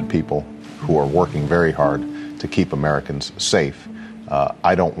talented people who are working very hard to keep Americans safe.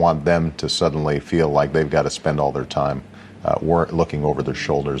 I don't want them to suddenly feel like they've got to spend all their time looking over their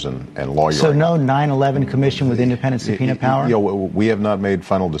shoulders and lawyering. So no 9/11 commission with independent subpoena power? We have not made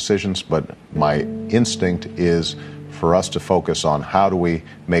final decisions, but my instinct is for us to focus on how do we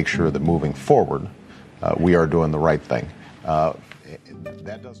make sure that moving forward, we are doing the right thing.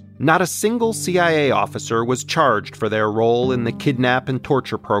 Not a single CIA officer was charged for their role in the kidnap and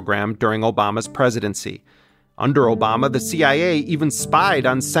torture program during Obama's presidency. Under Obama, the CIA even spied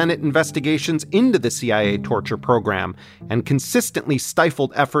on Senate investigations into the CIA torture program and consistently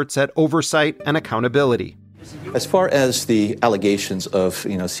stifled efforts at oversight and accountability. As far as the allegations of,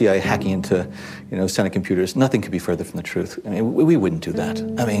 CIA hacking into, Senate computers, nothing could be further from the truth. I mean, we wouldn't do that.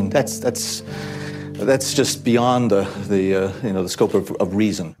 I mean, that's just beyond the scope of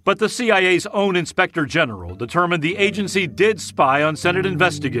reason. But the CIA's own Inspector General determined the agency did spy on Senate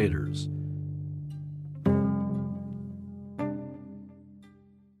investigators.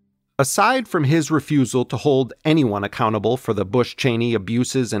 Aside from his refusal to hold anyone accountable for the Bush-Cheney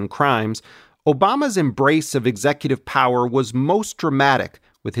abuses and crimes, Obama's embrace of executive power was most dramatic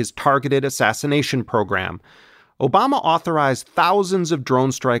with his targeted assassination program. Obama authorized thousands of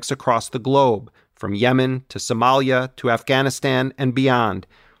drone strikes across the globe, from Yemen to Somalia to Afghanistan and beyond.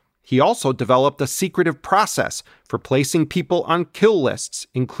 He also developed a secretive process for placing people on kill lists,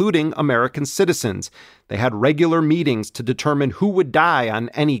 including American citizens. They had regular meetings to determine who would die on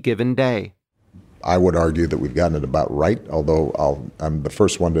any given day. I would argue that we've gotten it about right, although I'm the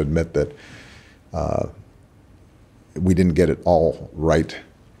first one to admit that we didn't get it all right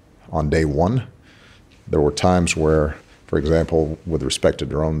on day one. There were times where, for example, with respect to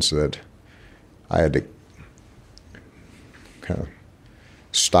drones, that I had to kind of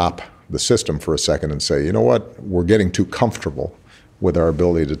stop the system for a second and say, you know what, we're getting too comfortable with our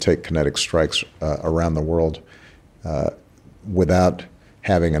ability to take kinetic strikes around the world without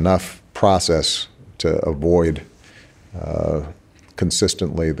having enough process to avoid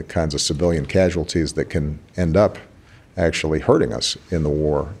consistently the kinds of civilian casualties that can end up actually hurting us in the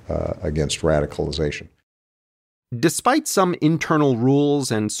war against radicalization. Despite some internal rules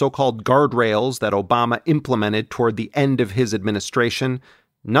and so-called guardrails that Obama implemented toward the end of his administration,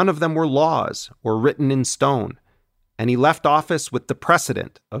 none of them were laws or written in stone. And he left office with the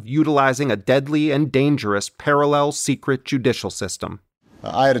precedent of utilizing a deadly and dangerous parallel secret judicial system.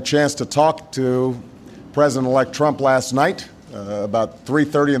 I had a chance to talk to President-elect Trump last night, about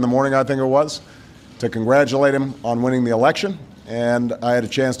 3:30 in the morning, I think it was, to congratulate him on winning the election. And I had a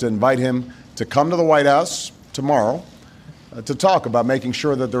chance to invite him to come to the White House tomorrow to talk about making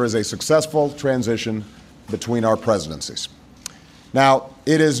sure that there is a successful transition between our presidencies. Now,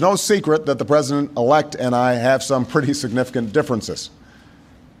 it is no secret that the president-elect and I have some pretty significant differences.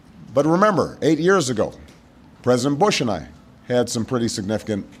 But remember, 8 years ago, President Bush and I had some pretty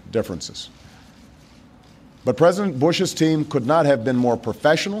significant differences. But President Bush's team could not have been more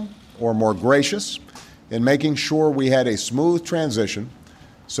professional or more gracious in making sure we had a smooth transition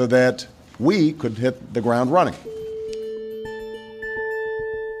so that we could hit the ground running.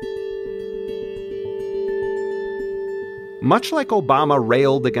 Much like Obama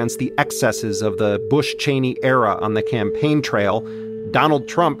railed against the excesses of the Bush-Cheney era on the campaign trail, Donald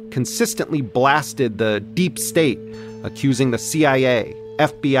Trump consistently blasted the deep state, accusing the CIA,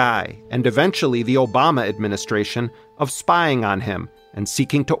 FBI, and eventually the Obama administration of spying on him and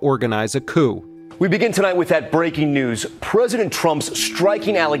seeking to organize a coup. We begin tonight with that breaking news. President Trump's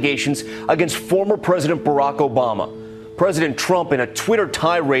striking allegations against former President Barack Obama. President Trump in a Twitter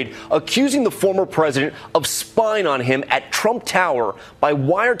tirade accusing the former president of spying on him at Trump Tower by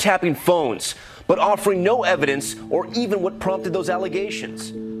wiretapping phones, but offering no evidence or even what prompted those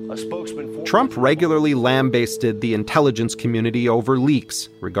allegations. A spokesman for Trump regularly lambasted the intelligence community over leaks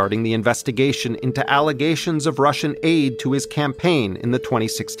regarding the investigation into allegations of Russian aid to his campaign in the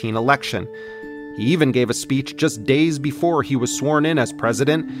 2016 election. He even gave a speech just days before he was sworn in as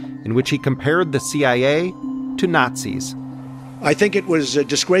president in which he compared the CIA to Nazis. I think it was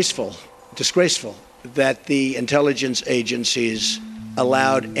disgraceful that the intelligence agencies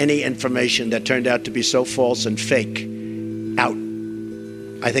allowed any information that turned out to be so false and fake out.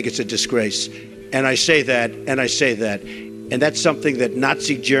 I think it's a disgrace. And I say that. And that's something that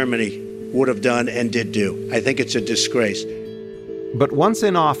Nazi Germany would have done and did do. I think it's a disgrace. But once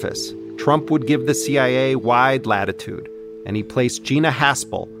in office, Trump would give the CIA wide latitude, and he placed Gina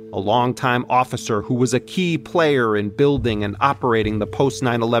Haspel, a longtime officer who was a key player in building and operating the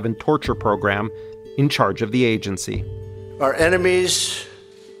post-9/11 torture program, in charge of the agency. Our enemies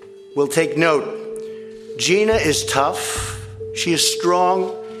will take note. Gina is tough. She is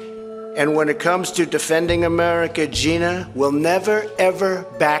strong. And when it comes to defending America, Gina will never, ever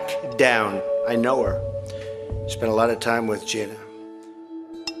back down. I know her. Spent a lot of time with Gina.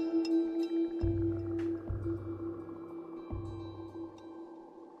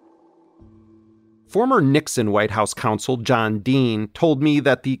 Former Nixon White House counsel John Dean told me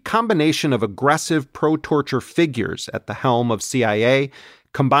that the combination of aggressive pro-torture figures at the helm of CIA,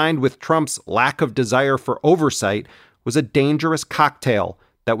 combined with Trump's lack of desire for oversight, was a dangerous cocktail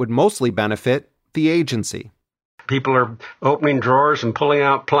that would mostly benefit the agency. People are opening drawers and pulling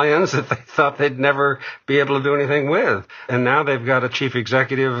out plans that they thought they'd never be able to do anything with. And now they've got a chief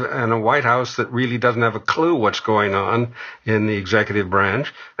executive and a White House that really doesn't have a clue what's going on in the executive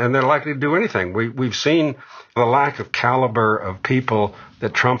branch, and they're likely to do anything. We've seen the lack of caliber of people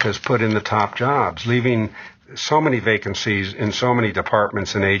that Trump has put in the top jobs, leaving so many vacancies in so many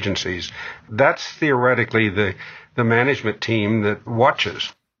departments and agencies. That's theoretically the management team that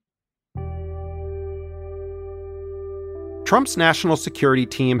watches. Trump's national security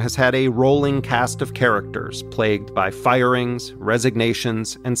team has had a rolling cast of characters plagued by firings,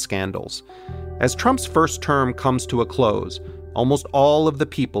 resignations, and scandals. As Trump's first term comes to a close, almost all of the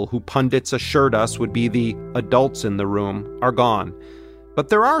people who pundits assured us would be the adults in the room are gone. But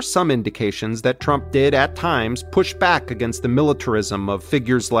there are some indications that Trump did, at times, push back against the militarism of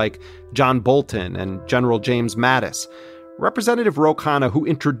figures like John Bolton and General James Mattis. Representative Ro Khanna, who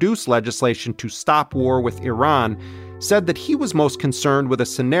introduced legislation to stop war with Iran, said that he was most concerned with a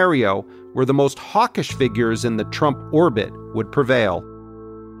scenario where the most hawkish figures in the Trump orbit would prevail.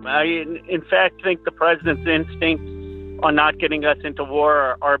 I, in fact, think the president's instincts on not getting us into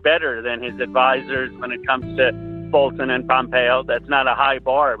war are better than his advisors when it comes to Bolton and Pompeo. That's not a high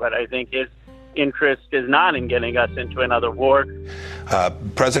bar, but I think his interest is not in getting us into another war.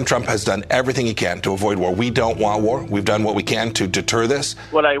 President Trump has done everything he can to avoid war. We don't want war. We've done what we can to deter this.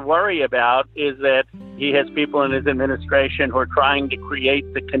 What I worry about is that he has people in his administration who are trying to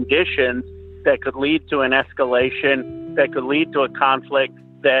create the conditions that could lead to an escalation, that could lead to a conflict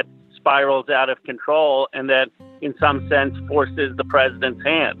that spirals out of control and that, in some sense, forces the president's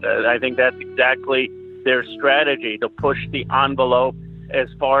hand. I think that's exactly their strategy, to push the envelope as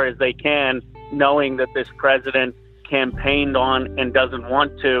far as they can, knowing that this president campaigned on and doesn't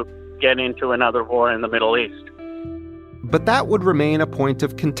want to get into another war in the Middle East. But that would remain a point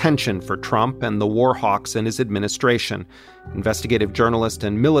of contention for Trump and the war hawks in his administration. Investigative journalist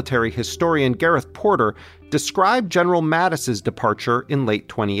and military historian Gareth Porter described General Mattis's departure in late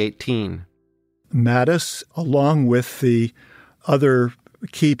 2018. Mattis, along with the other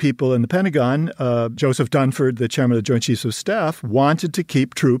key people in the Pentagon, Joseph Dunford, the chairman of the Joint Chiefs of Staff, wanted to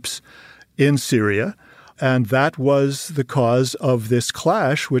keep troops in Syria. And that was the cause of this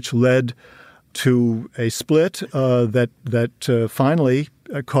clash, which led to a split that finally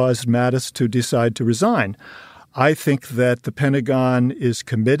caused Mattis to decide to resign. I think that the Pentagon is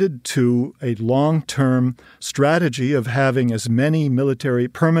committed to a long-term strategy of having as many military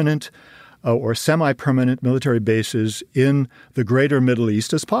permanent or semi-permanent military bases in the greater Middle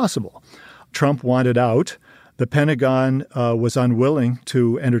East as possible. Trump wanted out. The Pentagon was unwilling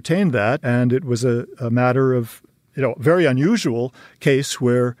to entertain that, and it was a matter of very unusual case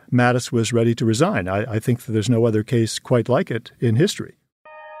where Mattis was ready to resign. I think that there's no other case quite like it in history.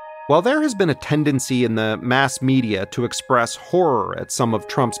 While there has been a tendency in the mass media to express horror at some of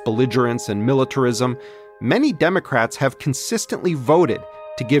Trump's belligerence and militarism, many Democrats have consistently voted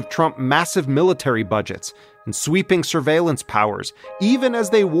to give Trump massive military budgets and sweeping surveillance powers, even as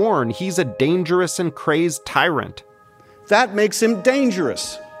they warn he's a dangerous and crazed tyrant. That makes him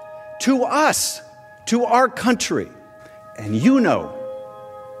dangerous to us, to our country. And you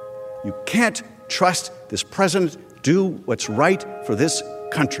can't trust this president to do what's right for this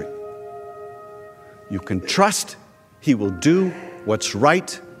country. You can trust he will do what's right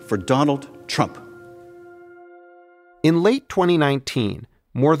for Donald Trump. In late 2019,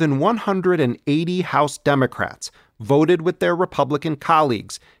 more than 180 House Democrats voted with their Republican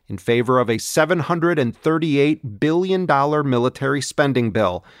colleagues in favor of a $738 billion military spending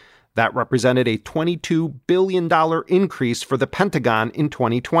bill. That represented a $22 billion increase for the Pentagon in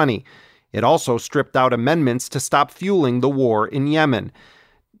 2020. It also stripped out amendments to stop fueling the war in Yemen.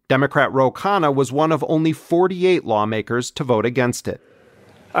 Democrat Ro Khanna was one of only 48 lawmakers to vote against it.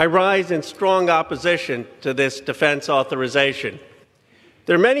 I rise in strong opposition to this defense authorization.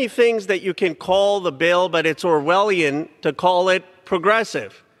 There are many things that you can call the bill, but it's Orwellian to call it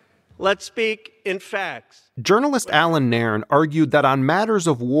progressive. Let's speak in facts. Journalist Alan Nairn argued that on matters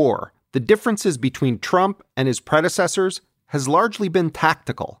of war, the differences between Trump and his predecessors has largely been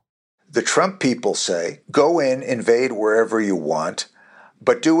tactical. The Trump people say, go in, invade wherever you want,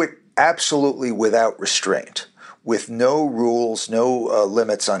 but do it absolutely without restraint, with no rules, no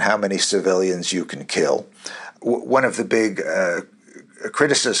limits on how many civilians you can kill. One of the big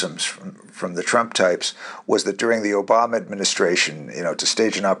criticisms from the Trump types was that during the Obama administration, to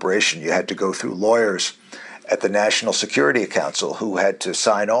stage an operation, you had to go through lawyers at the National Security Council who had to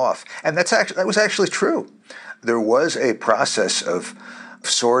sign off. And that was actually true. There was a process of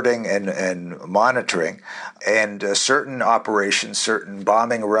sorting and monitoring, and certain operations, certain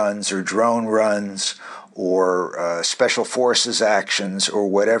bombing runs or drone runs or special forces actions or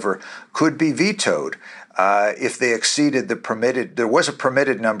whatever could be vetoed if they exceeded there was a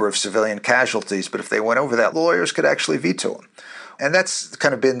permitted number of civilian casualties, but if they went over that, lawyers could actually veto them. And that's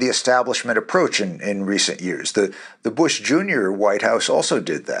kind of been the establishment approach in recent years. The Bush Jr. White House also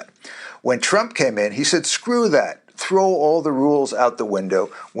did that. When Trump came in, he said, screw that. Throw all the rules out the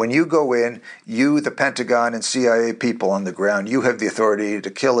window. When you go in, you, the Pentagon and CIA people on the ground, you have the authority to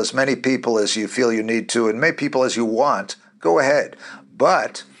kill as many people as you feel you need to and many people as you want. Go ahead.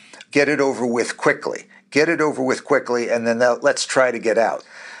 But get it over with quickly. Get it over with quickly, and then let's try to get out.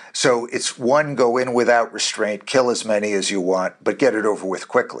 So it's one, go in without restraint, kill as many as you want, but get it over with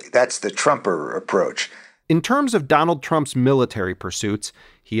quickly. That's the Trumper approach. In terms of Donald Trump's military pursuits,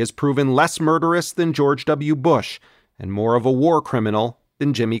 he has proven less murderous than George W. Bush and more of a war criminal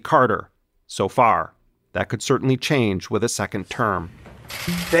than Jimmy Carter. So far, that could certainly change with a second term.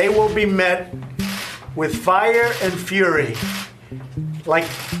 They will be met with fire and fury like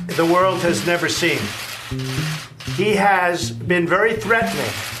the world has never seen. He has been very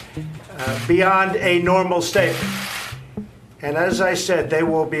threatening beyond a normal statement. And as I said, they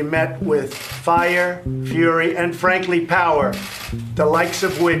will be met with fire, fury, and frankly, power, the likes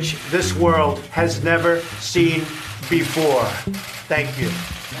of which this world has never seen before. Thank you.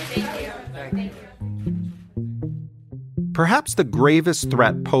 Thank you. Thank you. Perhaps the gravest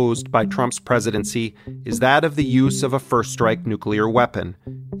threat posed by Trump's presidency is that of the use of a first-strike nuclear weapon.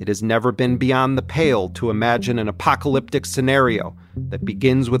 It has never been beyond the pale to imagine an apocalyptic scenario that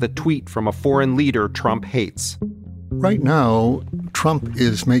begins with a tweet from a foreign leader Trump hates. Right now, Trump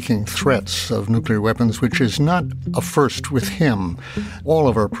is making threats of nuclear weapons, which is not a first with him. All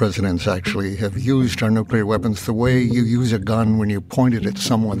of our presidents actually have used our nuclear weapons the way you use a gun when you point it at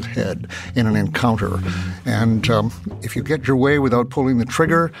someone's head in an encounter. And if you get your way without pulling the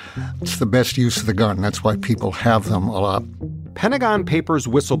trigger, it's the best use of the gun. That's why people have them a lot. Pentagon Papers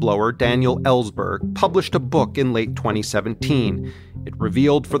whistleblower Daniel Ellsberg published a book in late 2017. It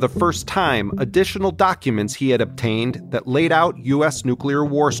revealed for the first time additional documents he had obtained that laid out U.S. nuclear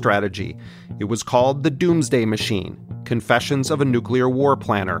war strategy. It was called The Doomsday Machine, Confessions of a Nuclear War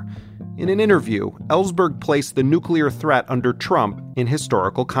Planner. In an interview, Ellsberg placed the nuclear threat under Trump in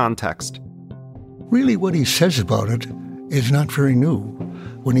historical context. Really, what he says about it is not very new.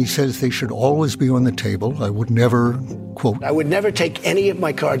 when he says they should always be on the table. I would never, quote, I would never take any of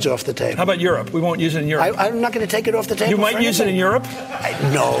my cards off the table. How about Europe? We won't use it in Europe. I'm not going to take it off the table. You might use it in Europe?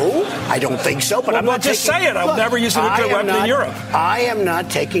 No, I don't think so. But I'm not just say it. I'll never use a nuclear weapon in Europe. I am not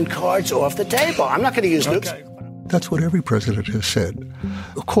taking cards off the table. I'm not going to use nukes. That's what every president has said.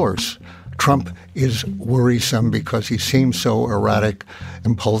 Of course, Trump is worrisome because he seems so erratic,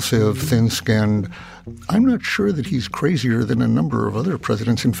 impulsive, thin-skinned. I'm not sure that he's crazier than a number of other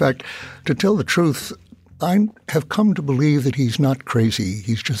presidents. In fact, to tell the truth, I have come to believe that he's not crazy.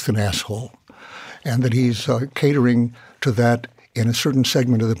 He's just an asshole. And that he's catering to that in a certain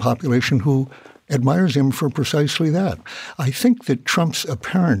segment of the population who admires him for precisely that. I think that Trump's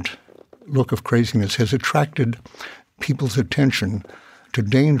apparent look of craziness has attracted people's attention to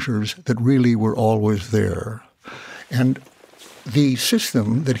dangers that really were always there. And the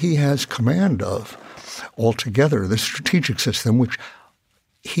system that he has command of altogether, the strategic system, which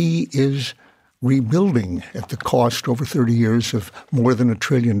he is rebuilding at the cost over 30 years of more than $1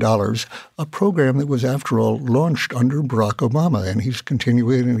 trillion, a program that was, after all, launched under Barack Obama, and he's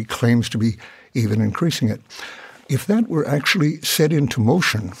continuing and he claims to be even increasing it. If that were actually set into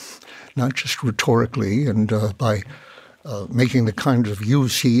motion, not just rhetorically and by making the kind of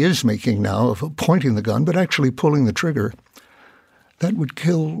use he is making now of pointing the gun, but actually pulling the trigger, that would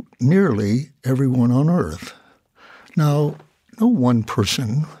kill nearly everyone on Earth. Now, no one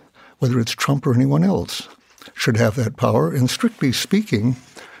person, whether it's Trump or anyone else, should have that power. And strictly speaking,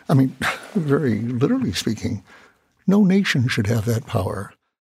 I mean, very literally speaking, no nation should have that power.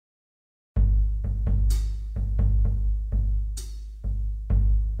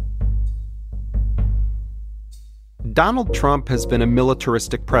 Donald Trump has been a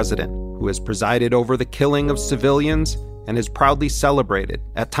militaristic president who has presided over the killing of civilians and has proudly celebrated,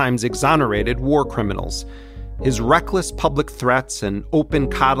 at times exonerated, war criminals. His reckless public threats and open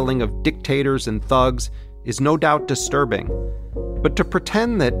coddling of dictators and thugs is no doubt disturbing. But to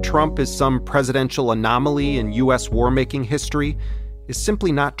pretend that Trump is some presidential anomaly in U.S. war-making history is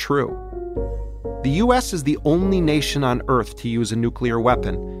simply not true. The U.S. is the only nation on Earth to use a nuclear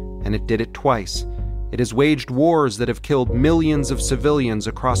weapon, and it did it twice. It has waged wars that have killed millions of civilians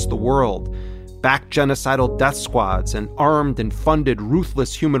across the world, backed genocidal death squads, and armed and funded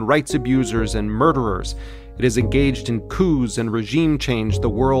ruthless human rights abusers and murderers. It has engaged in coups and regime change the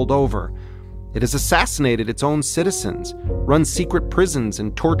world over. It has assassinated its own citizens, run secret prisons,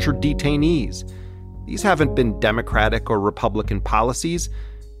 and tortured detainees. These haven't been Democratic or Republican policies.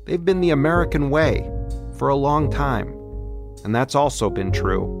 They've been the American way for a long time. And that's also been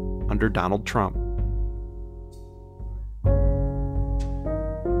true under Donald Trump.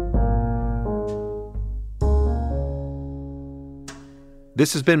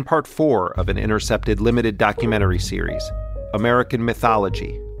 This has been part 4 of an Intercepted limited documentary series, American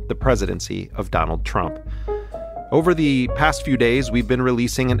Mythology, the Presidency of Donald Trump. Over the past few days, we've been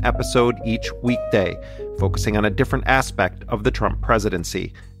releasing an episode each weekday, focusing on a different aspect of the Trump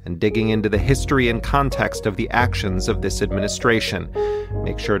presidency and digging into the history and context of the actions of this administration.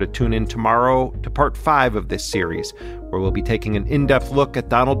 Make sure to tune in tomorrow to part 5 of this series, where we'll be taking an in-depth look at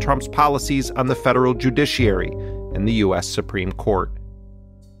Donald Trump's policies on the federal judiciary and the U.S. Supreme Court.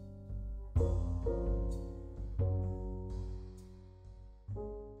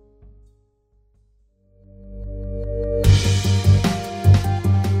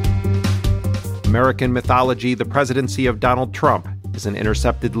 American Mythology, the Presidency of Donald Trump is an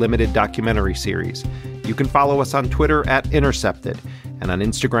Intercepted limited documentary series. You can follow us on Twitter at Intercepted and on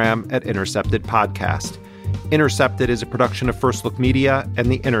Instagram at Intercepted Podcast. Intercepted is a production of First Look Media and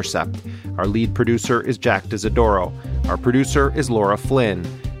The Intercept. Our lead producer is Jack D'Isidoro. Our producer is Laura Flynn.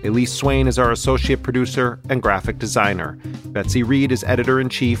 Elise Swain is our associate producer and graphic designer. Betsy Reed is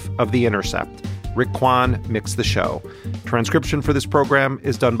editor-in-chief of The Intercept. Rick Kwan mixed the show. Transcription for this program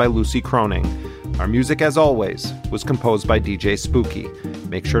is done by Lucy Croning. Our music, as always, was composed by DJ Spooky.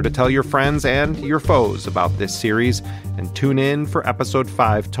 Make sure to tell your friends and your foes about this series and tune in for episode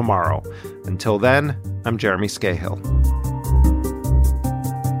 5 tomorrow. Until then, I'm Jeremy Scahill.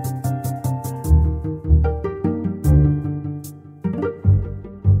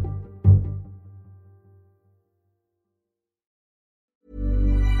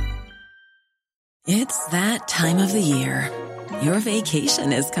 It's that time of the year. Your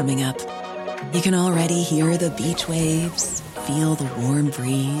vacation is coming up. You can already hear the beach waves, feel the warm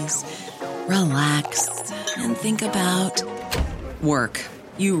breeze, relax, and think about work.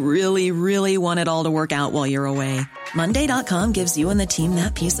 You really, really want it all to work out while you're away. Monday.com gives you and the team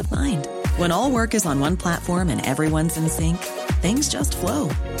that peace of mind. When all work is on one platform and everyone's in sync, things just flow.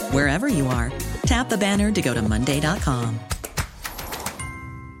 Wherever you are, tap the banner to go to Monday.com.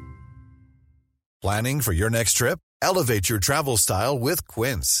 Planning for your next trip? Elevate your travel style with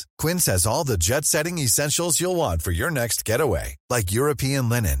Quince. Quince has all the jet-setting essentials you'll want for your next getaway, like European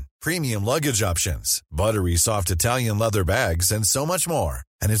linen, premium luggage options, buttery soft Italian leather bags, and so much more.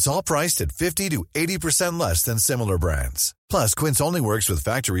 And it's all priced at 50 to 80% less than similar brands. Plus, Quince only works with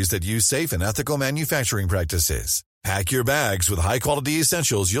factories that use safe and ethical manufacturing practices. Pack your bags with high-quality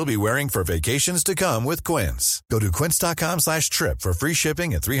essentials you'll be wearing for vacations to come with Quince. Go to quince.com/trip for free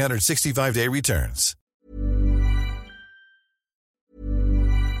shipping and 365-day returns.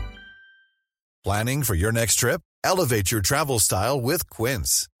 Planning for your next trip? Elevate your travel style with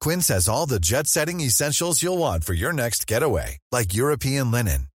Quince. Quince has all the jet-setting essentials you'll want for your next getaway, like European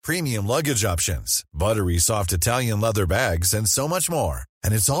linen, premium luggage options, buttery soft Italian leather bags, and so much more.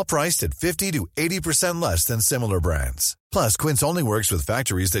 And it's all priced at 50 to 80% less than similar brands. Plus, Quince only works with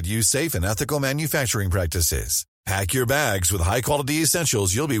factories that use safe and ethical manufacturing practices. Pack your bags with high-quality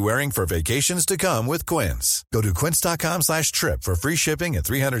essentials you'll be wearing for vacations to come with Quince. Go to quince.com/trip for free shipping and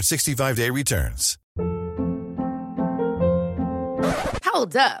 365-day returns.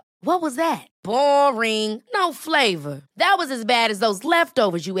 Hold up. What was that? Boring. No flavor. That was as bad as those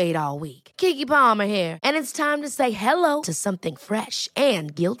leftovers you ate all week. Keke Palmer here, and it's time to say hello to something fresh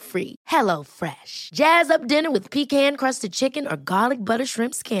and guilt-free. Hello Fresh. Jazz up dinner with pecan-crusted chicken or garlic butter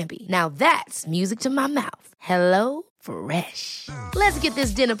shrimp scampi. Now that's music to my mouth. Hello Fresh. Let's get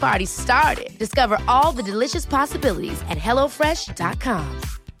this dinner party started. Discover all the delicious possibilities at hellofresh.com.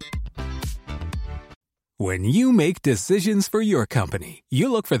 When you make decisions for your company,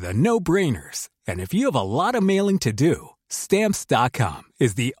 you look for the no-brainers. And if you have a lot of mailing to do, Stamps.com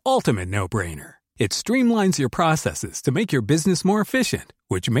is the ultimate no-brainer. It streamlines your processes to make your business more efficient,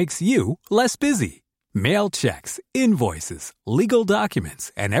 which makes you less busy. Mail checks, invoices, legal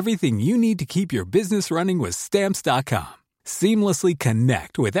documents, and everything you need to keep your business running with Stamps.com. Seamlessly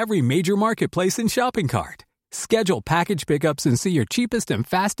connect with every major marketplace and shopping cart. Schedule package pickups and see your cheapest and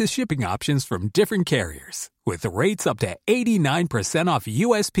fastest shipping options from different carriers, with rates up to 89% off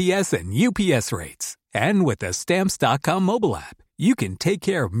USPS and UPS rates. And with the Stamps.com mobile app, you can take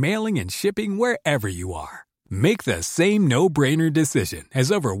care of mailing and shipping wherever you are. Make the same no-brainer decision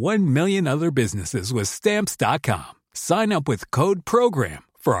as over 1 million other businesses with Stamps.com. Sign up with code PROGRAM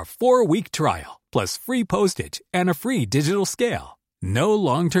for a 4-week trial, plus free postage and a free digital scale. No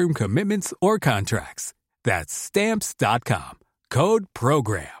long-term commitments or contracts. That's Stamps.com. Code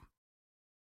PROGRAM.